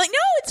 she's not even like,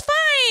 no, it's fine.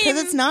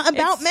 Because it's not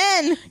about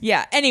men.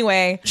 Yeah.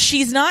 Anyway,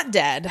 she's not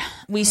dead.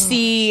 We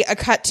see a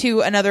cut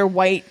to another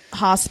white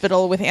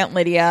hospital with Aunt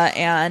Lydia,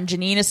 and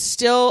Janine is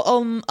still,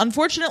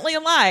 unfortunately,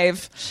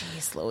 alive.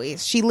 Jeez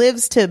Louise. She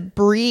lives to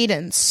breed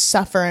and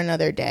suffer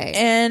another day.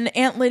 And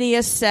Aunt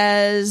Lydia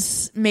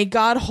says, may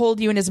God hold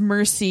you in his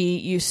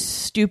mercy, you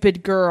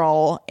stupid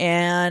girl.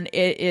 And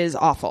it is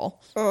awful.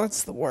 Oh,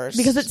 it's the worst.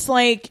 Because it's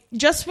like,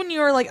 just when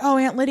you're like, oh,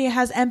 Aunt Lydia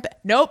has empathy.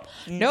 Nope.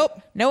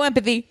 No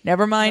empathy.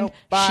 Never mind. Nope.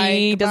 Bye.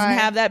 She Goodbye. doesn't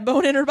have that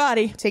bone in her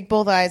body. Take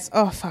both eyes.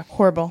 Oh, fuck.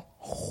 Horrible.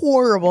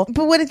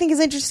 But what I think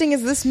is interesting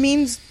is this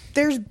means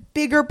there's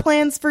bigger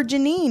plans for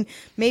Janine.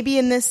 Maybe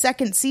in this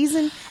second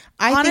season.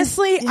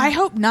 I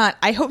hope not.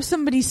 I hope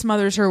somebody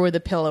smothers her with a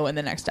pillow in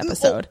the next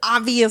episode. Well,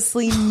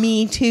 obviously,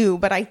 me too.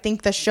 But I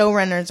think the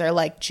showrunners are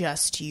like,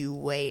 just you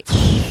wait.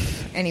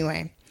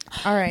 Anyway.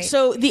 All right.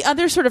 So the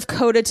other sort of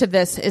coda to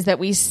this is that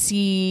we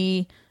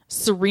see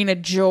Serena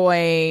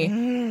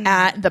Joy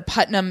at the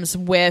Putnams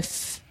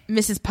with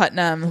Mrs.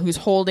 Putnam, who's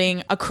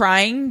holding a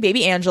crying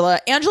baby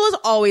Angela. Angela's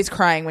always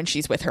crying when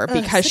she's with her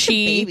because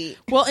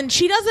and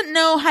she doesn't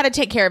know how to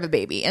take care of a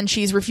baby, and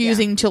she's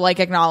refusing to like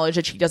acknowledge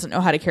that she doesn't know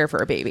how to care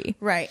for a baby.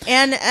 Right.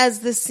 And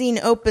as the scene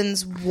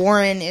opens,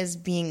 Warren is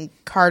being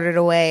carted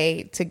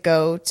away to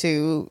go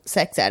to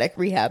sex addict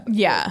rehab.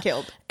 Yeah.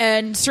 Killed.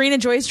 And Serena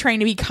Joy's trying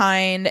to be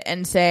kind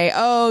and say,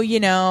 oh,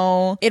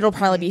 it'll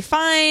probably be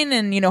fine.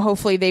 And,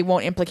 hopefully they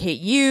won't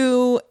implicate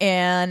you.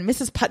 And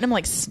Mrs. Putnam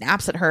like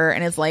snaps at her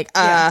and is like,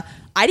 I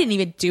didn't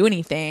even do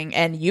anything.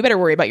 And you better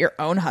worry about your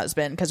own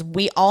husband, because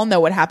we all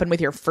know what happened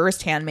with your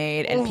first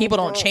handmaid, and people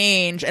don't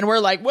change. And we're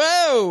like,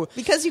 whoa.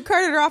 Because you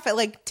carted her off at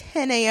like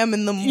 10 a.m.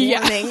 in the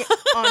morning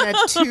on a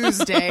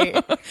Tuesday.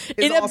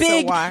 In a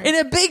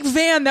big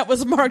van that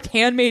was marked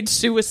handmaid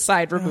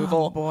suicide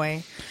removal. Oh,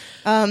 boy.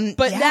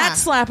 That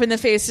slap in the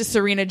face to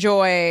Serena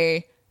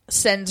Joy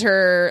sends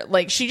her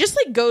she just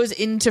goes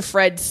into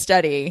Fred's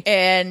study,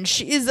 and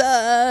she's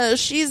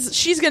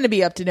gonna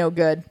be up to no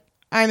good.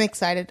 I'm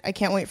excited. I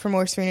can't wait for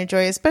more Serena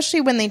Joy,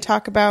 especially when they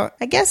talk about,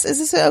 I guess, is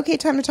this an okay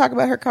time to talk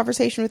about her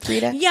conversation with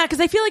Rita? Yeah, because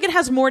I feel like it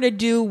has more to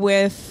do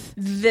with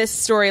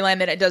this storyline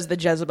than it does the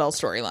Jezebel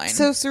storyline.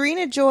 So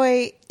Serena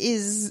Joy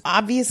is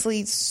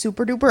obviously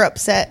super duper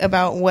upset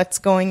about what's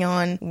going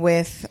on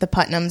with the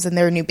Putnams and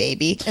their new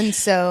baby. And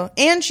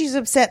she's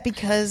upset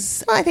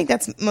because, I think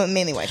that's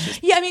mainly why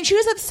she's... Yeah, I mean, she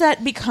was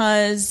upset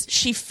because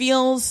she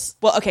feels...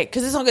 Well, okay,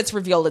 because this all gets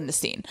revealed in the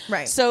scene.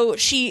 Right. So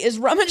she is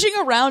rummaging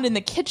around in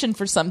the kitchen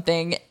for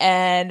something,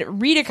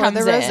 and Rita comes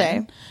in.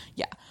 Rosé.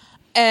 Yeah.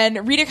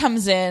 And Rita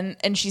comes in,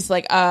 and she's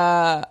like,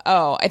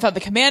 I thought the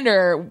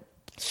commander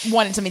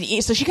wanted something to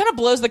eat. So she kind of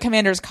blows the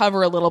commander's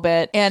cover a little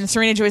bit, and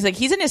Serena Joy's like,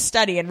 he's in his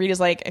study, and Rita's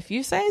like, if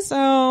you say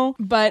so.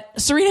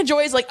 But Serena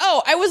Joy's like,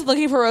 I wasn't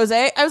looking for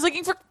rosé, I was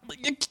looking for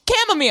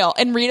chamomile.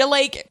 And Rita,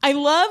 I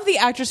love the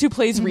actress who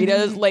plays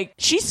Rita,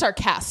 she's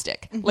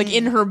sarcastic,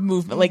 in her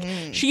movement.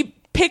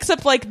 picks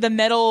up like the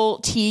metal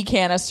tea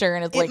canister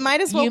and it's like, It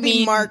might as well you be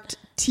mean, marked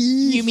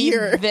tea you mean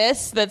here.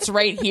 this that's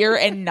right here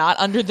and not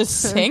under the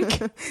sink?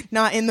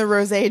 Not in the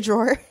rosé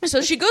drawer.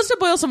 So she goes to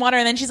boil some water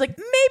and then she's like,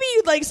 maybe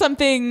you'd like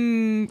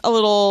something a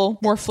little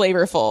more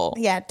flavorful.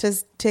 Yeah,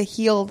 to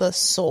heal the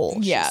soul.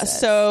 Yeah, says.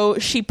 so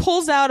she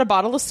pulls out a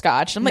bottle of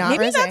scotch. I'm like, Not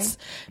maybe rosé. that's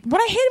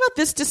what I hate about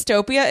this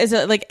dystopia is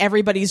that like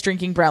everybody's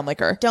drinking brown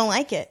liquor. Don't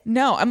like it.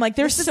 No, I'm like,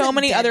 there's This so isn't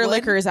many other Deadwood.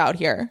 liquors out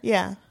here.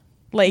 Yeah.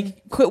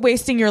 Like, quit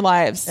wasting your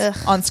lives Ugh.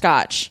 on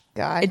scotch.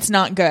 God. It's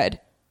not good.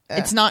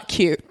 It's not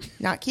cute.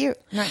 Not cute.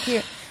 Not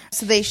cute.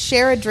 So they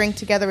share a drink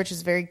together, which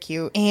is very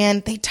cute.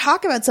 And they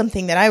talk about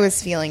something that I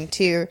was feeling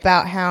too,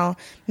 about how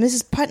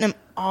Mrs. Putnam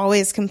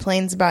always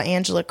complains about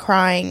Angela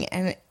crying.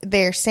 And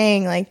they're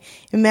saying, like,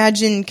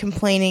 imagine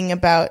complaining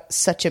about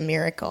such a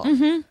miracle.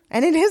 Mm-hmm.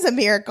 And it is a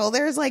miracle.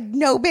 There's like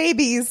no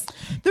babies.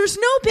 There's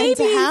no And babies.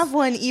 to have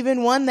one,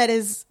 even one that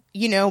is,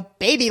 you know,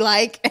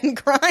 baby-like and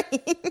crying,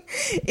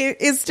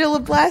 it is still a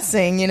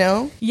blessing, you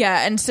know?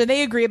 Yeah, and so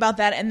they agree about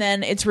that, and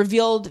then it's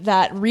revealed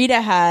that Rita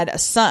had a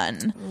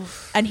son,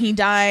 and he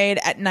died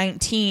at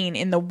 19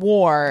 in the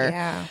war.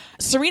 Yeah.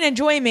 Serena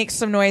Joy makes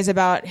some noise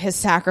about his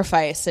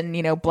sacrifice, and,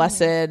 you know,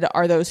 blessed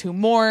are those who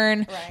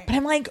mourn. Right. But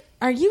I'm like,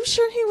 are you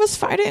sure he was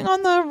fighting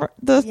on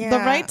the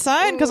Yeah. right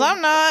side? Because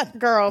I'm not.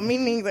 Girl, me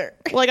neither.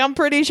 Like, I'm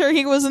pretty sure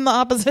he was in the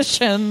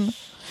opposition.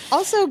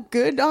 Also,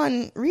 good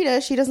on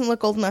Rita. She doesn't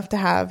look old enough to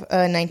have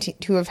a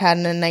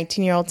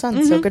 19-year-old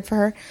son. So good for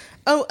her.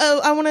 Oh,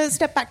 I want to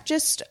step back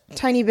just a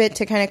tiny bit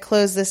to kind of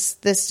close this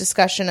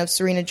discussion of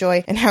Serena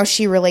Joy and how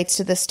she relates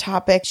to this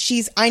topic.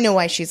 I know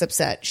why she's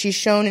upset. She's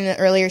shown in an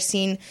earlier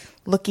scene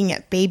looking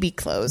at baby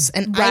clothes.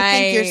 And I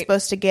think you're Right.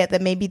 supposed to get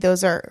that maybe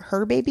those are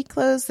her baby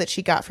clothes that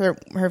she got for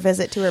her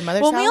visit to her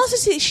mother's Well, house. we also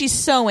see she's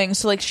sewing.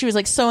 So, like, she was,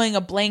 like, sewing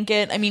a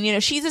blanket. I mean, you know,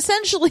 she's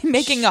essentially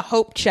making a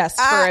hope chest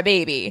for a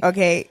baby.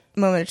 Okay,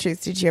 moment of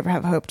truth. Did you ever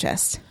have a hope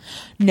chest?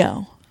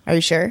 No. Are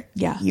you sure?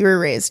 Yeah. You were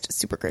raised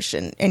super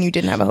Christian and you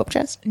didn't have a hope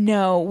chest?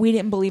 No, we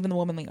didn't believe in the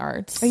womanly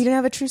arts. Oh, you didn't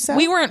have a trousseau?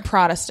 We weren't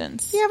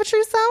Protestants. You have a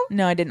trousseau?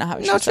 No, I did not have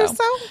a No trousseau.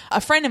 trousseau? A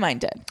friend of mine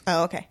did,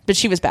 Oh, okay. but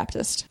she was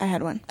Baptist. I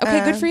had one.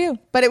 Okay, good for you.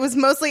 But it was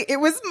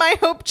my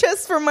hope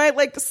chest for my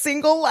like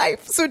single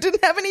life. So it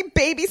didn't have any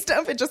baby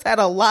stuff. It just had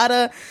a lot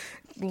of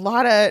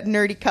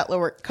nerdy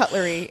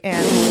cutlery,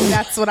 and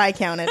that's what I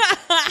counted.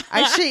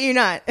 I shit you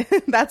not.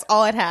 That's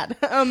all it had.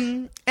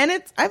 And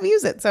I've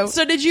used it. So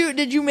So did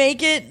you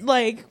make it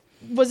like?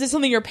 Was it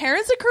something your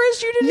parents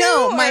encouraged you to do?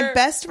 no, or- my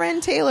best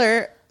friend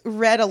Taylor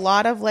read a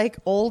lot of like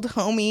old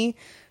homey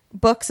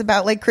books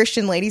about like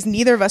Christian ladies.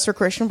 Neither of us were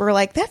Christian, but we're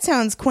like, that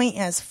sounds quaint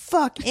as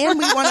fuck. And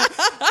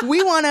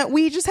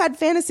we just had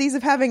fantasies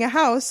of having a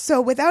house. So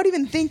without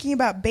even thinking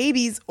about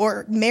babies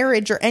or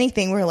marriage or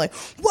anything, we were like,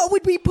 what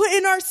would we put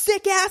in our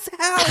sick ass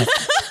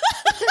house?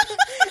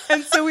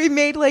 And so we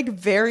made like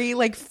very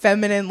like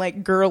feminine,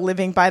 like girl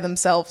living by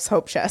themselves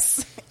hope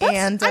chests.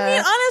 And I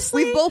mean,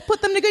 honestly, we both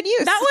put them to good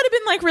use. That would have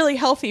been like really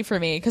healthy for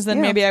me because then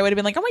Yeah. maybe I would have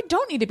been like, oh, I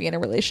don't need to be in a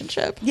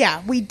relationship.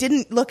 Yeah, we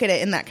didn't look at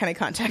it in that kind of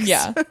context.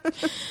 Yeah,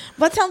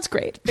 that sounds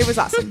great. It was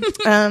awesome.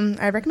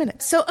 I recommend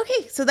it. So,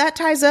 okay, so that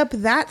ties up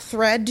that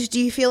thread. Do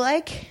you feel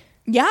like?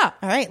 Yeah.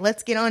 All right,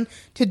 let's get on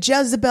to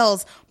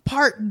Jezebel's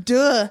part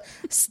 2.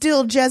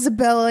 Still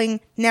Jezebeling,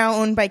 now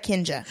owned by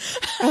Kinja.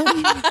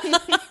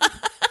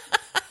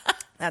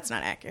 That's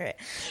not accurate.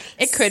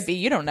 It could be.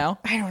 You don't know.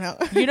 I don't know.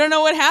 You don't know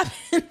what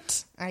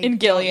happened I in don't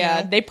Gilead.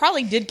 know. They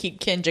probably did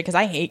keep Kinja because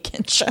I hate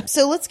Kinja.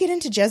 So let's get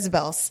into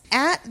Jezebel's.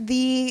 At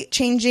the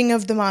changing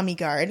of the mommy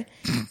guard,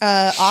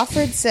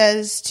 Offred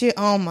says to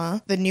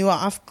Alma, the new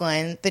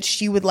Offglen, that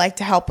she would like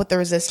to help with the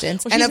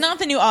resistance. Well, she's not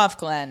the new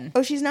Offglen.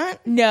 Oh, she's not?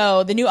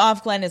 No, the new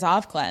Offglen is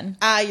Offglen.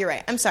 You're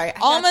right. I'm sorry.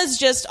 Alma's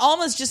just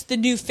the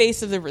new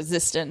face of the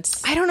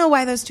resistance. I don't know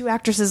why those two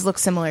actresses look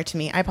similar to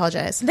me. I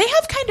apologize. They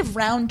have kind of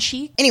round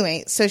cheeks.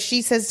 Anyway, so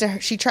she says to her,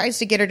 she tries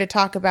to get her to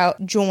talk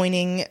about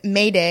joining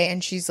Mayday,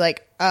 and she's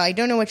like, I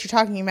don't know what you're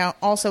talking about.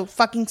 Also,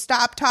 fucking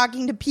stop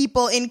talking to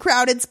people in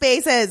crowded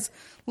spaces.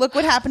 Look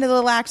what happened to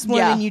the lax woman.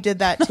 Yeah. You did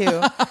that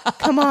too.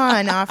 Come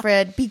on,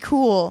 Offred. Be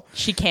cool.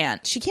 She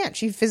can't. She can't.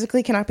 She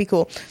physically cannot be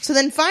cool. So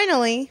then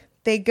finally,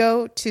 they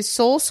go to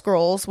Soul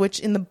Scrolls, which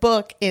in the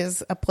book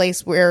is a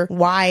place where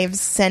wives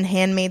send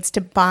handmaids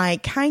to buy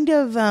kind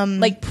of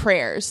Like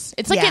prayers.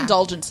 It's like yeah,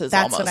 indulgences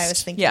That's almost. what I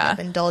was thinking Yeah. of,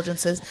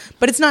 indulgences.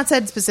 But it's not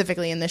said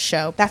specifically in this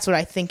show. That's what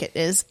I think it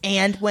is.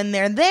 And when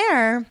they're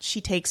there,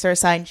 she takes her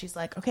aside and she's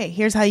like, okay,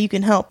 here's how you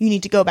can help. You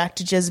need to go back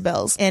to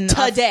Jezebel's. And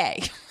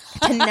Today.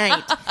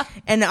 tonight.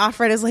 And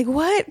Offred is like,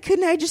 what?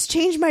 Couldn't I just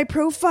change my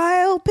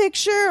profile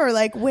picture or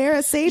like wear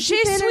a safety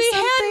She's pin or sweet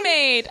something?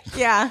 handmaid.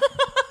 Yeah.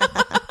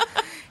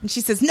 And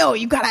she says, no,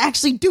 you gotta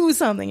actually do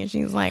something. And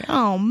she's like,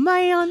 oh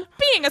man.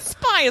 Being a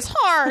spy is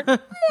hard.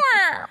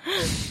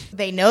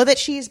 They know that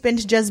she's been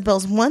to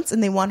Jezebel's once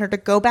and they want her to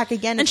go back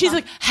again. And she's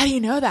talk. like, how do you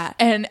know that?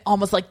 And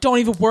almost like, don't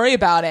even worry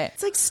about it.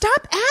 It's like,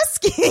 stop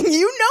asking.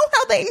 You know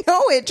how they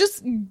know it.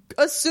 Just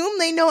assume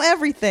they know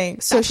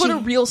everything. So That's she, what a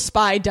real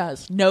spy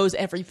does. Knows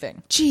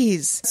everything.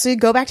 jeez. So you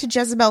go back to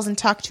Jezebel's and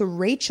talk to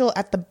Rachel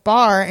at the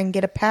bar and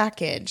get a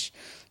package.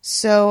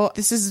 So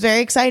this is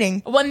very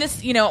exciting. When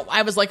this,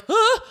 I was like,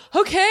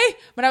 okay.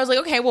 But I was like,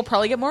 okay, we'll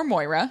probably get more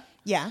Moira.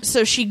 Yeah.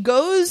 So she's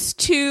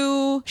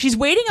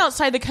waiting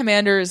outside the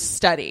commander's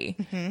study.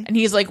 Mm-hmm. And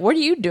he's like, what are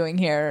you doing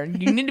here?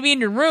 You need to be in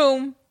your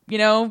room.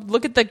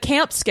 Look at the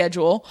camp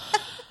schedule.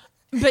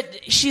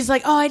 But she's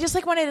like, oh, I just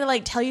wanted to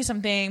tell you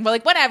something.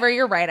 But whatever,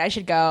 you're right, I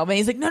should go. But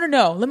he's like,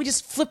 no, let me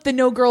just flip the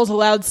no girls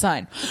allowed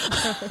sign.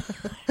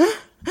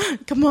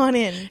 Come on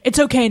in. It's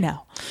okay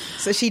now.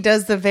 So she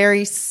does the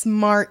very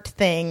smart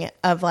thing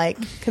of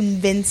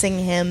convincing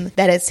him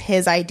that it's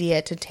his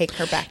idea to take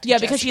her back to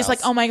Jezebel's. Because she's like,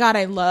 oh my God,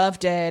 I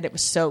loved it. It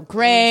was so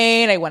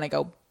great. I want to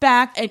go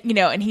back. And,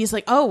 and he's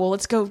like, oh, well,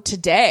 let's go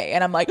today.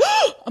 And I'm like,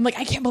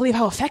 I can't believe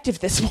how effective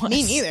this was.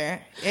 Me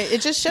neither.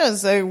 It just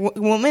shows a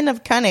woman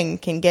of cunning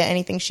can get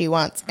anything she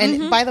wants.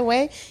 And by the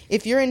way,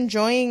 if you're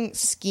enjoying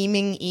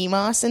scheming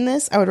Emos in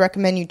this, I would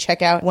recommend you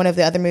check out one of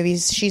the other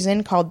movies she's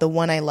in called The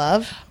One I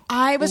Love.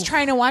 I was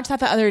trying to watch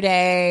that the other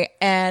day,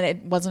 and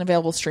it wasn't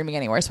available streaming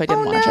anywhere, so I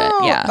didn't watch it.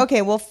 Yeah.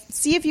 Okay, well,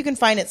 see if you can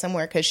find it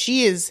somewhere, because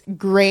she is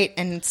great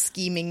and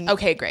scheming.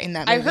 Okay, great. In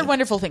that movie. I've heard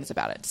wonderful things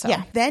about it. So.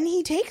 Yeah. Then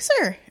he takes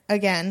her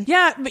again.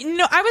 Yeah, but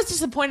I was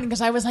disappointed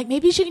because I was like,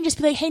 maybe she can just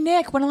be like, hey,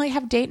 Nick, want to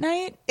have date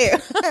night?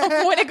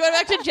 Want to go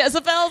back to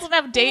Jezebel's and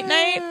have date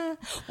night?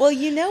 Well,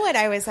 you know what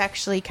I was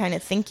actually kind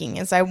of thinking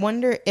is I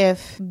wonder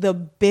if the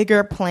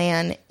bigger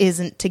plan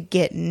isn't to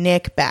get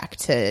Nick back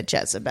to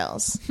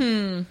Jezebel's.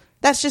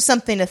 That's just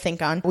something to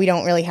think on. We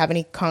don't really have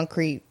any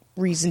concrete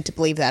reason to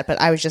believe that,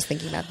 but I was just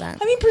thinking about that.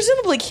 I mean,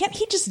 presumably, can't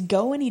he just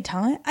go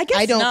anytime? I guess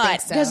I don't not,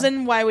 think so. because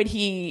then why would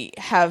he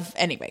have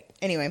anyway?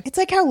 Anyway, it's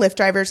like how Lyft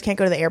drivers can't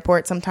go to the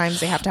airport. Sometimes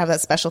they have to have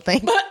that special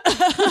thing.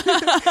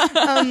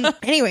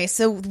 Anyway,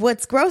 so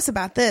what's gross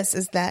about this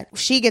is that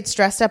she gets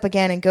dressed up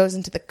again and goes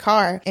into the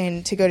car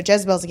and to go to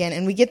Jezebel's again.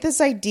 And we get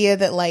this idea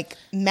that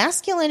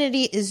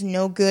masculinity is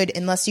no good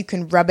unless you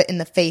can rub it in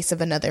the face of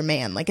another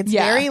man. It's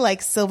very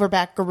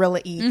silverback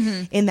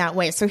gorilla-y in that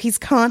way. So he's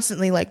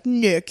constantly like,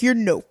 Nick, you're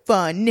no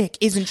fun. Nick,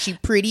 isn't she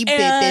pretty?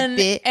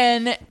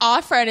 And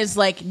Offred is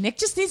like, Nick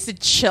just needs to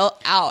chill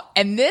out.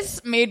 And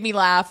this made me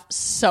laugh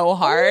so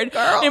hard.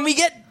 Girl. And we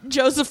get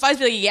Joseph Fiennes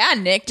be like, yeah,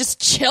 Nick,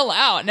 just chill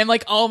out. And I'm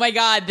like, oh my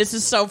God, this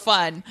is so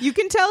fun. You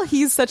can tell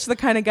he's such the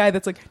kind of guy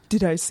that's like,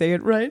 did I say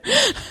it right?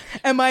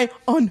 Am I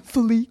on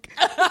fleek?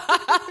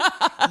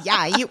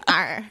 Yeah, you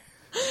are.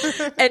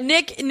 And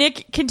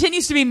Nick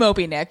continues to be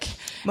Mopey Nick.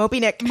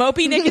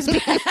 Mopey Nick is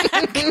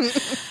back.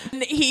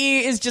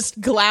 He is just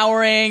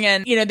glowering,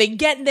 and they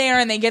get there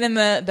and they get in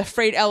the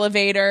freight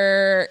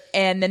elevator,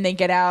 and then they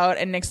get out,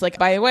 and Nick's like,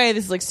 by the way,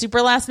 this is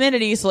super last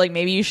minute-y, so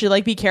maybe you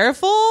should be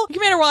careful.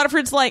 Commander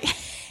Waterford's like,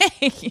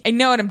 hey, I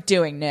know what I'm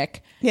doing,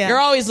 Nick. Yeah. You're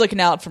always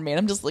looking out for me. And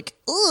I'm just like,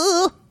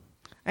 ugh.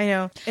 I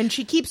know. And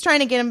she keeps trying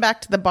to get him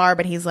back to the bar,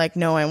 but he's like,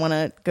 no, I want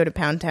to go to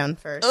Pound Town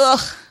first. Ugh.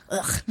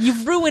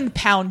 You've ruined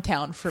Pound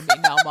Town for me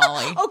now,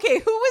 Molly. Okay,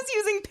 who was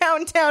using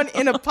Pound Town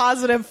in a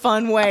positive,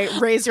 fun way?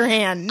 Raise your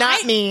hand.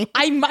 Not me.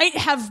 I might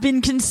have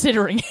been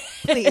considering it.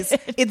 Please.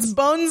 It's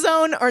Bone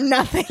Zone or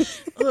nothing.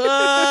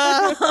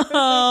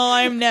 Oh,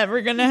 I'm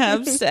never going to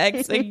have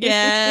sex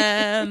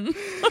again.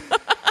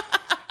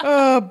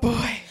 Oh,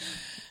 boy.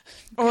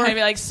 Or I'd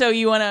be like, so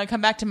you want to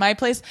come back to my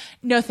place?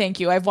 No,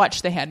 thank you. I've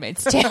watched The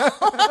Handmaid's Tale.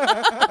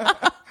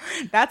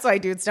 That's why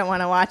dudes don't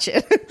want to watch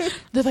it.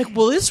 They're like,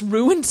 will this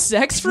ruin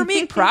sex for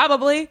me?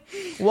 Probably.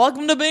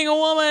 Welcome to being a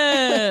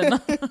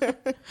woman.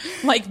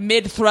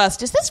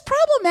 Mid-thrust. Is this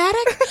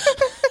problematic?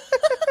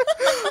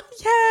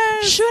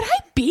 Yes. Should I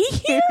be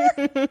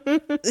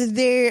here?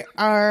 They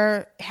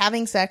are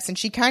having sex, and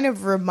she kind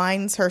of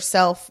reminds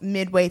herself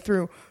midway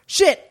through,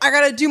 shit, I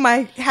gotta do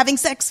my having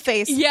sex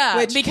face.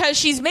 Yeah, because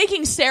she's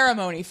making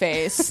ceremony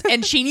face,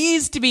 and she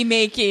needs to be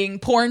making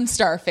porn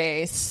star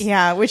face.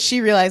 Yeah, which she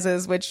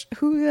realizes,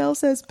 who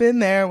else has been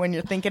there when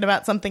you're thinking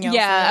about something else?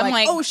 Yeah, I'm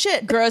like, oh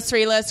shit.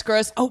 Grocery list,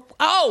 gross.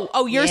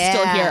 Oh, you're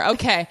still here.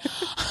 Okay.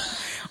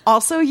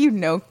 Also,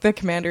 the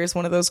commander is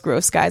one of those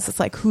gross guys that's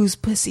like, whose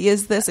pussy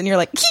is this? And you're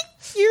like,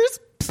 yours.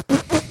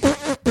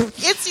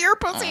 It's your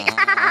pussy.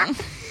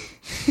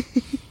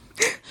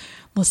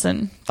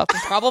 Listen, fucking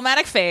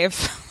problematic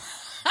fave.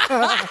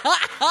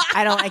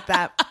 I don't like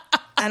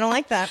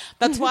that.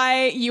 That's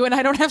why you and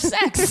I don't have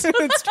sex.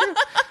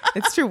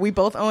 It's true. We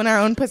both own our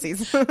own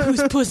pussies.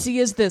 Whose pussy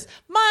is this?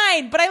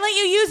 Mine, but I let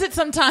you use it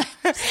sometimes.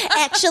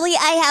 Actually,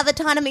 I have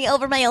autonomy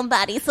over my own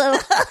body, so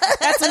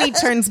that's when he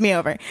turns me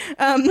over.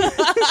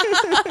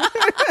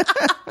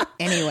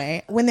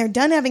 Anyway, when they're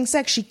done having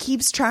sex, she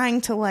keeps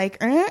trying to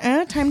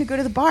time to go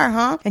to the bar,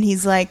 huh? And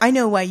he's like, I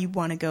know why you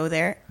want to go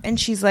there. And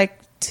she's like,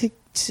 to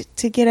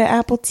get an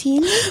apple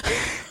tea?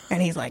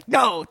 And he's like,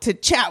 no, to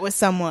chat with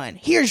someone.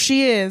 Here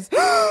she is.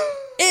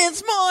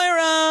 It's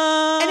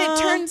Moira. And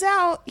it turns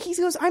out, he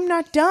goes, I'm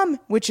not dumb,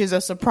 which is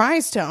a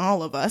surprise to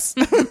all of us.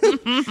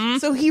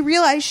 So he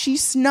realized she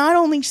not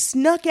only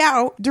snuck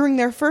out during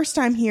their first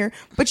time here,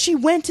 but she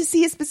went to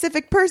see a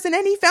specific person,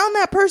 and he found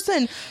that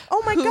person.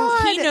 Oh my who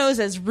God. he knows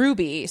as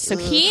Ruby. So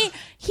he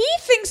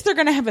thinks they're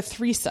going to have a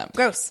threesome.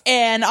 Gross.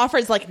 And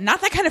Offred's like,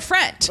 not that kind of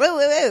friend. Whoa,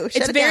 whoa, whoa. Shut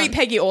It's it very down.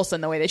 Peggy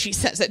Olson the way that she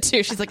says it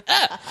too. She's like,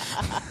 ugh.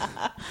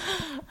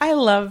 I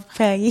love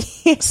Peggy.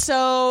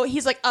 So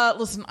he's like,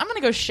 listen, I'm going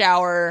to go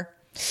shower.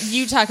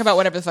 You talk about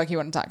whatever the fuck you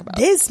want to talk about.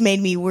 This made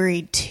me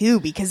worried too,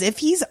 because if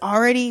he's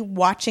already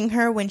watching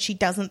her when she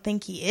doesn't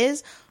think he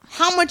is,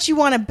 how much you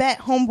want to bet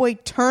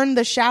homeboy turned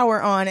the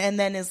shower on and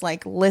then is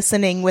like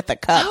listening with a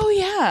cup? Oh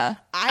yeah.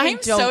 I'm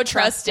don't so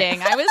trust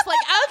trusting. I was like,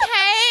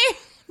 okay,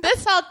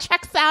 this all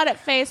checks out at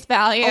face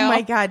value. Oh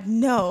my God,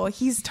 no,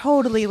 he's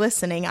totally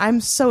listening.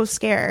 I'm so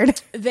scared.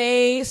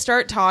 They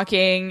start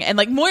talking, and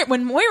like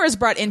when Moira's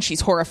brought in, she's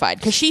horrified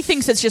because she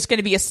thinks it's just going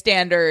to be a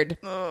standard,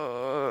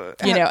 and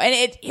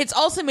it's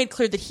also made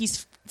clear that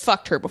he's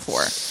fucked her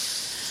before.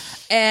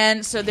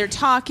 And so they're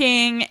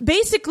talking.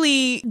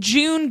 Basically,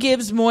 June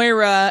gives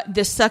Moira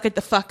this suck it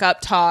the fuck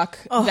up talk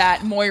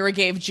that Moira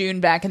gave June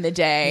back in the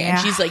day. Yeah. And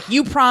she's like,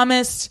 you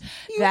promised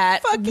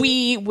that fucking-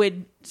 we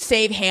would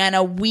save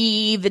Hannah.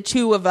 We, the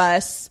two of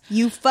us.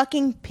 You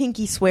fucking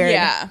pinky swear.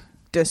 Yeah.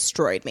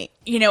 Destroyed me.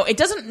 It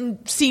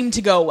doesn't seem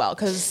to go well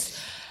because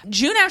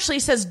June actually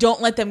says,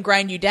 don't let them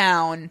grind you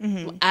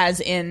down, as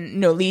in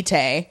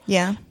Nolite.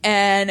 Yeah.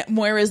 And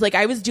Moira's like,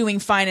 I was doing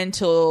fine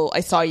until I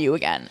saw you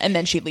again. And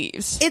then she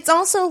leaves. It's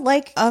also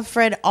like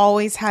Fred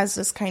always has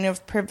this kind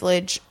of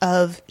privilege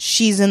of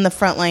she's in the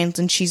front lines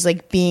and she's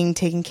like being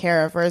taken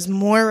care of, whereas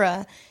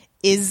Moira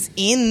is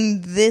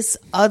in this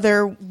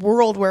other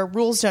world where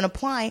rules don't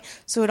apply.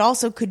 So it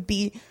also could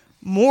be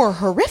more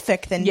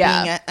horrific than being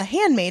a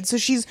handmaid. So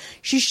she's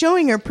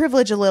showing her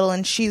privilege a little,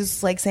 and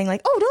she's like saying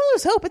like, oh, don't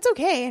lose hope, it's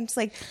okay. And it's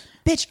like,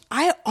 bitch,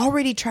 I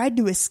already tried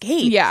to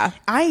escape. Yeah.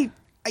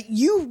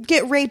 You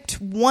get raped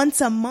once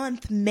a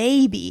month,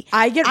 maybe.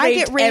 I get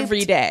raped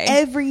every day.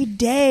 Every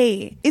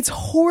day. It's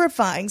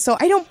horrifying. So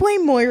I don't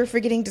blame Moira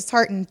for getting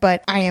disheartened,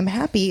 but I am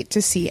happy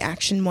to see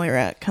Action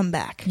Moira come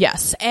back.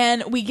 Yes.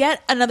 And we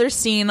get another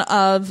scene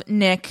of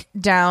Nick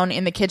down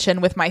in the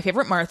kitchen with my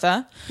favorite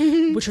Martha,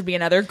 which would be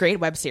another great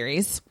web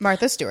series.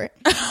 Martha Stewart.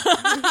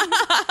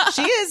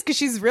 She is, because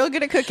she's real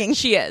good at cooking.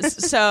 She is.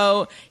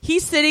 So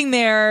he's sitting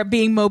there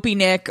being mopey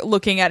Nick,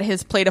 looking at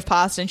his plate of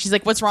pasta, and she's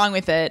like, what's wrong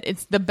with it?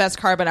 It's the best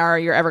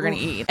carbonara you're ever going to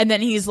eat. And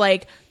then he's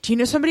like, do you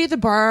know somebody at the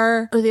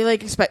bar? Or they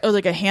like expect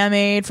like a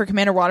handmaid for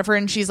Commander Waterford?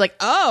 And she's like,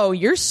 oh,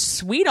 you're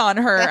sweet on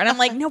her. And I'm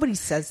like, nobody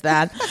says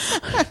that.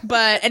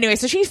 But anyway,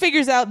 so she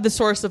figures out the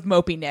source of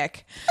mopey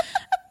Nick.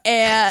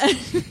 And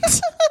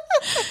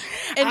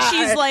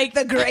she's like,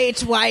 the great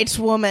white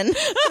woman.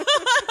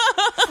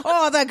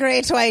 Oh, the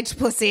great white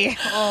pussy.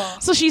 Oh.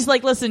 So she's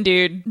like, listen,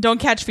 dude, don't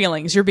catch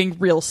feelings. You're being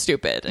real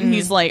stupid. And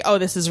he's like, oh,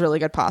 this is really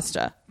good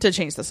pasta, to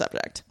change the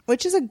subject.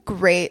 Which is a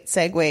great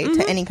segue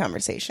to any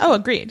conversation. Oh,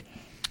 agreed.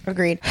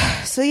 Agreed.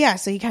 So yeah,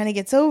 so he kind of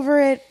gets over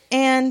it.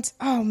 And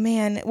oh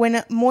man,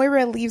 when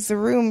Moira leaves the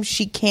room,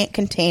 she can't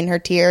contain her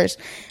tears.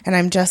 And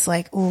I'm just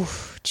like, ooh,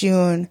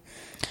 June.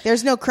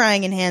 There's no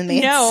crying in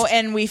Handmaids. No,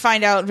 and we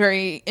find out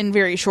in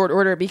very short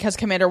order because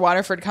Commander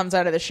Waterford comes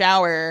out of the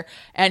shower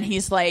and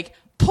he's like,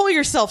 pull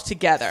yourself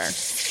together.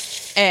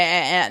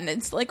 And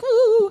it's like,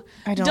 ooh,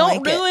 I don't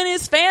don't like ruin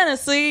his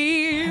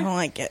fantasy. I don't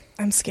like it.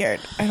 I'm scared.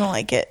 I don't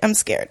like it. I'm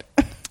scared.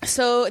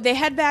 So they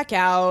head back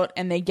out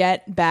and they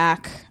get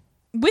back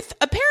with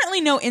apparently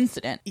no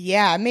incident.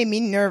 Yeah, it made me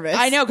nervous.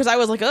 I know, because I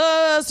was like,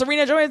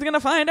 Serena Joy is going to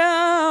find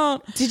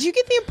out. Did you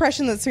get the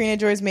impression that Serena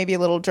Joy is maybe a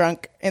little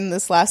drunk in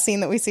this last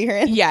scene that we see her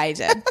in? Yeah, I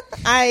did.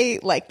 I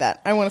like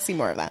that. I want to see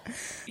more of that.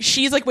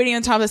 She's like waiting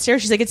on top of the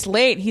stairs. She's like, it's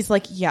late. He's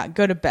like, yeah,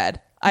 go to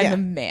bed. I'm a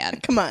man.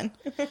 Come on.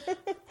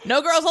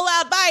 No girls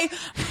allowed. Bye.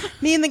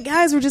 Me and the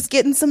guys were just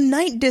getting some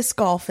night disc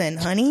golf in,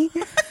 honey.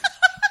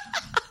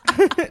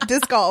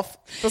 Disc golf,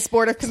 the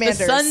sport of commanders.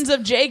 The Sons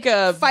of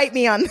Jacob. Fight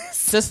me on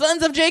this. The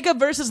Sons of Jacob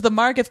versus the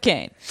Mark of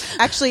Cain.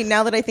 Actually,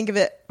 now that I think of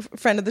it,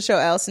 friend of the show,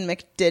 Allison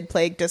Mick, did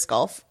play disc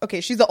golf. Okay,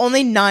 she's the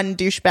only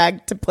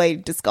non-douchebag to play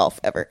disc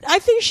golf ever. I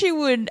think she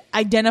would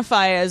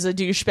identify as a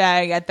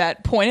douchebag at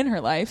that point in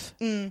her life.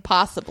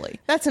 Possibly.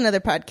 That's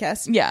another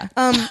podcast. Yeah.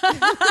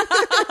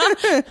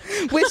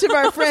 Which of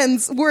our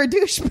friends were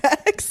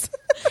douchebags?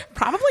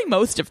 Probably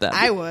most of them.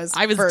 I was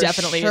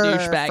definitely sure, a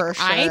douchebag. for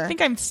sure. I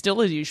think I'm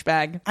still a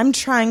douchebag. I'm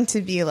trying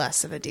to be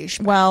less of a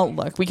douchebag. Well,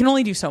 look, we can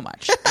only do so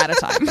much at a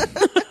time.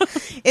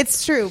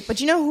 It's true. But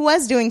you know who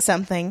was doing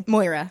something?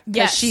 Moira. 'Cause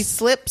Yes. she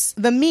slips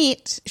the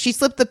meat. She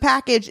slipped the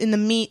package in the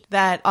meat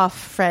that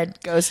Fred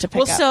goes to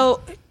pick up.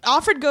 So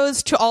Offred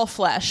goes to All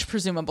Flesh,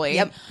 presumably,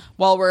 Yep.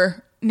 while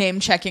we're name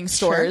checking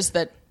stores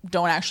that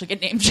don't actually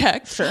get name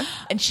checked. Sure.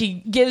 And she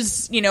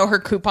gives, her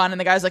coupon, and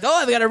the guy's like, oh,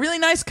 I've got a really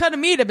nice cut of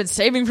meat I've been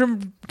saving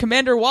from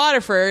Commander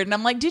Waterford. And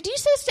I'm like, did you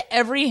say this to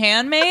every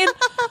handmaid?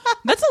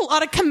 That's a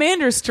lot of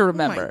commanders to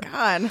remember. Oh my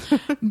God.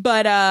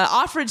 But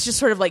Offred's just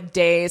sort of like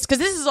dazed because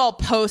this is all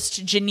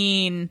post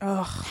Janine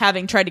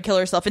having tried to kill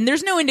herself, and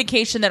there's no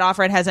indication that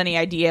Offred has any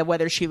idea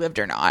whether she lived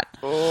or not.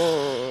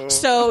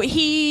 So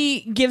he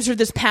gives her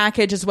this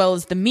package as well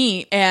as the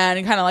meat and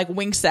kind of like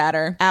winks at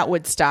her,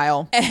 Atwood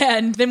style.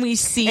 And then we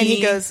see, And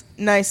he goes,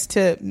 "Nice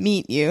to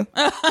meet you."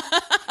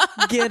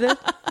 Get it?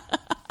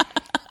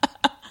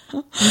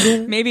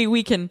 maybe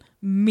we can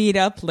meet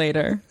up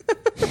later.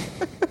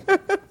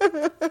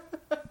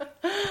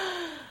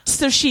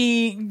 So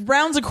she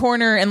rounds a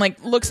corner and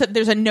like looks at,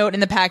 there's a note in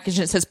the package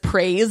and it says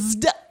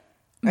praised.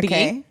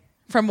 Okay. B,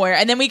 from where,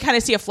 and then we kind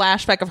of see a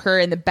flashback of her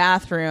in the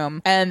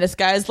bathroom and this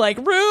guy's like,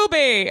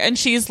 Ruby, and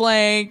she's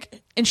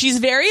like, and she's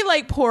very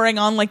like pouring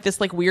on like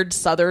this like weird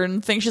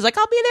southern thing. She's like,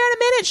 I'll be there in a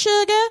minute,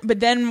 sugar. But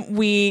then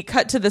we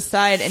cut to the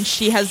side and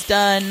she has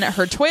done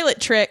her toilet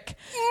trick.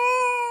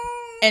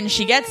 And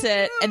she gets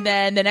it, and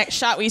then the next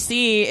shot we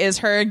see is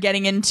her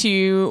getting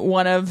into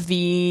one of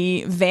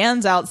the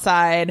vans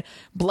outside,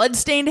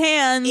 blood-stained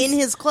hands. In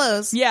his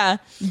clothes. Yeah,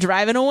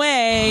 driving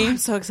away. I'm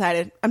so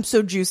excited. I'm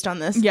so juiced on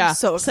this. Yeah. I'm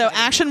so excited.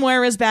 Action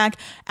Moira's back.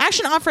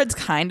 Action Offred's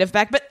kind of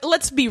back, but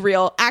let's be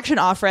real. Action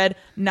Offred,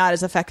 not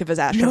as effective as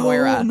Action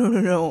Moira.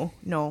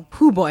 No.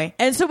 Hoo boy.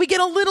 And so we get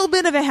a little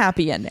bit of a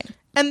happy ending.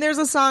 And there's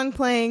a song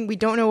playing. We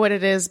don't know what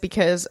it is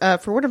because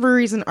for whatever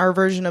reason, our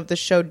version of the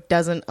show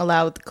doesn't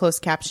allow the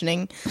closed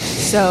captioning.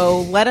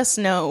 So let us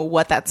know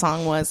what that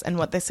song was and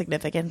what the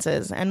significance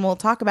is. And we'll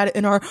talk about it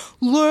in our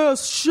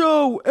last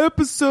show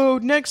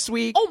episode next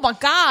week. Oh my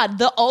God,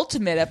 the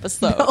ultimate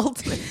episode.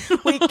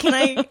 Wait,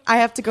 I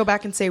have to go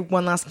back and say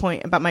one last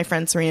point about my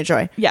friend Serena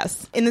Joy.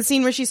 Yes. In the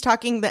scene where she's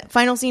talking, the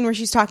final scene where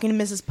she's talking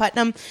to Mrs.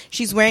 Putnam,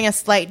 she's wearing a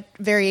slight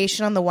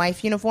variation on the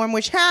wife uniform,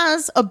 which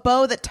has a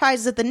bow that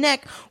ties at the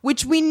neck,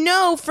 which we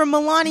know from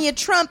Melania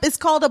Trump is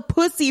called a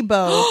pussy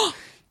bow.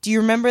 Do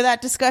you remember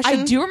that discussion?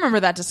 I do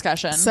remember that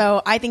discussion.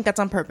 So I think that's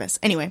on purpose.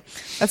 Anyway,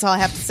 that's all I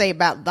have to say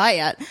about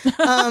that.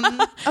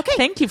 Okay.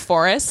 Thank you,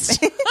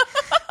 Forrest.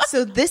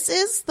 So this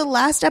is the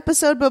last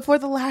episode before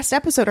the last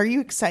episode. Are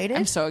you excited?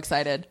 I'm so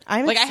excited.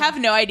 I'm I excited.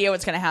 have no idea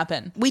what's going to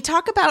happen. We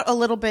talk about a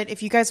little bit,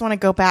 if you guys want to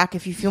go back,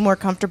 if you feel more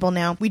comfortable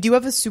now, we do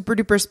have a super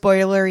duper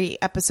spoilery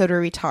episode where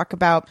we talk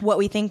about what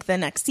we think the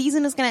next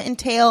season is going to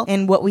entail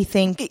and what we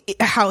think,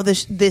 how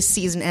this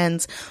season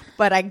ends.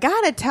 But I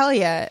gotta tell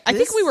you, I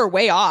think we were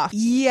way off.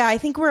 Yeah, I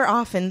think we're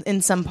off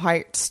in some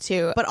parts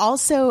too. But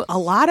also, a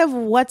lot of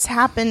what's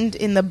happened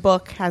in the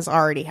book has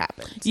already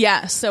happened.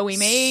 Yeah, so we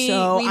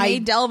may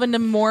delve into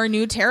more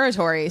new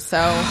territory. So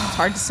it's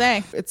hard to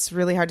say. It's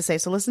really hard to say.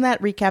 So listen to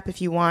that recap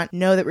if you want.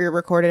 Know that we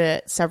recorded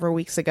it several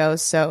weeks ago,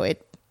 so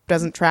it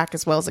doesn't track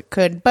as well as it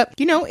could. But,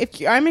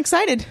 I'm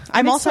excited.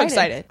 I'm also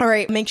excited. All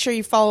right, make sure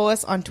you follow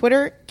us on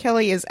Twitter.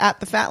 Kelly is at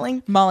The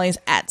Fatling. Molly's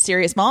at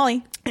Serious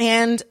Molly.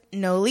 And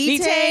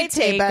Nolite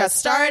te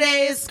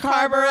bastardes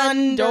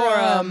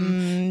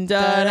carborundorum.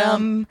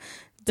 Da-dum,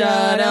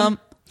 da-dum,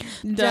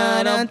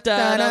 da-dum,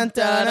 da-dum, da-dum,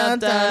 da-dum,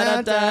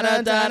 da-dum,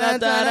 da-dum, da-dum,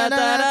 da-dum,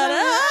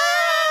 da-dum.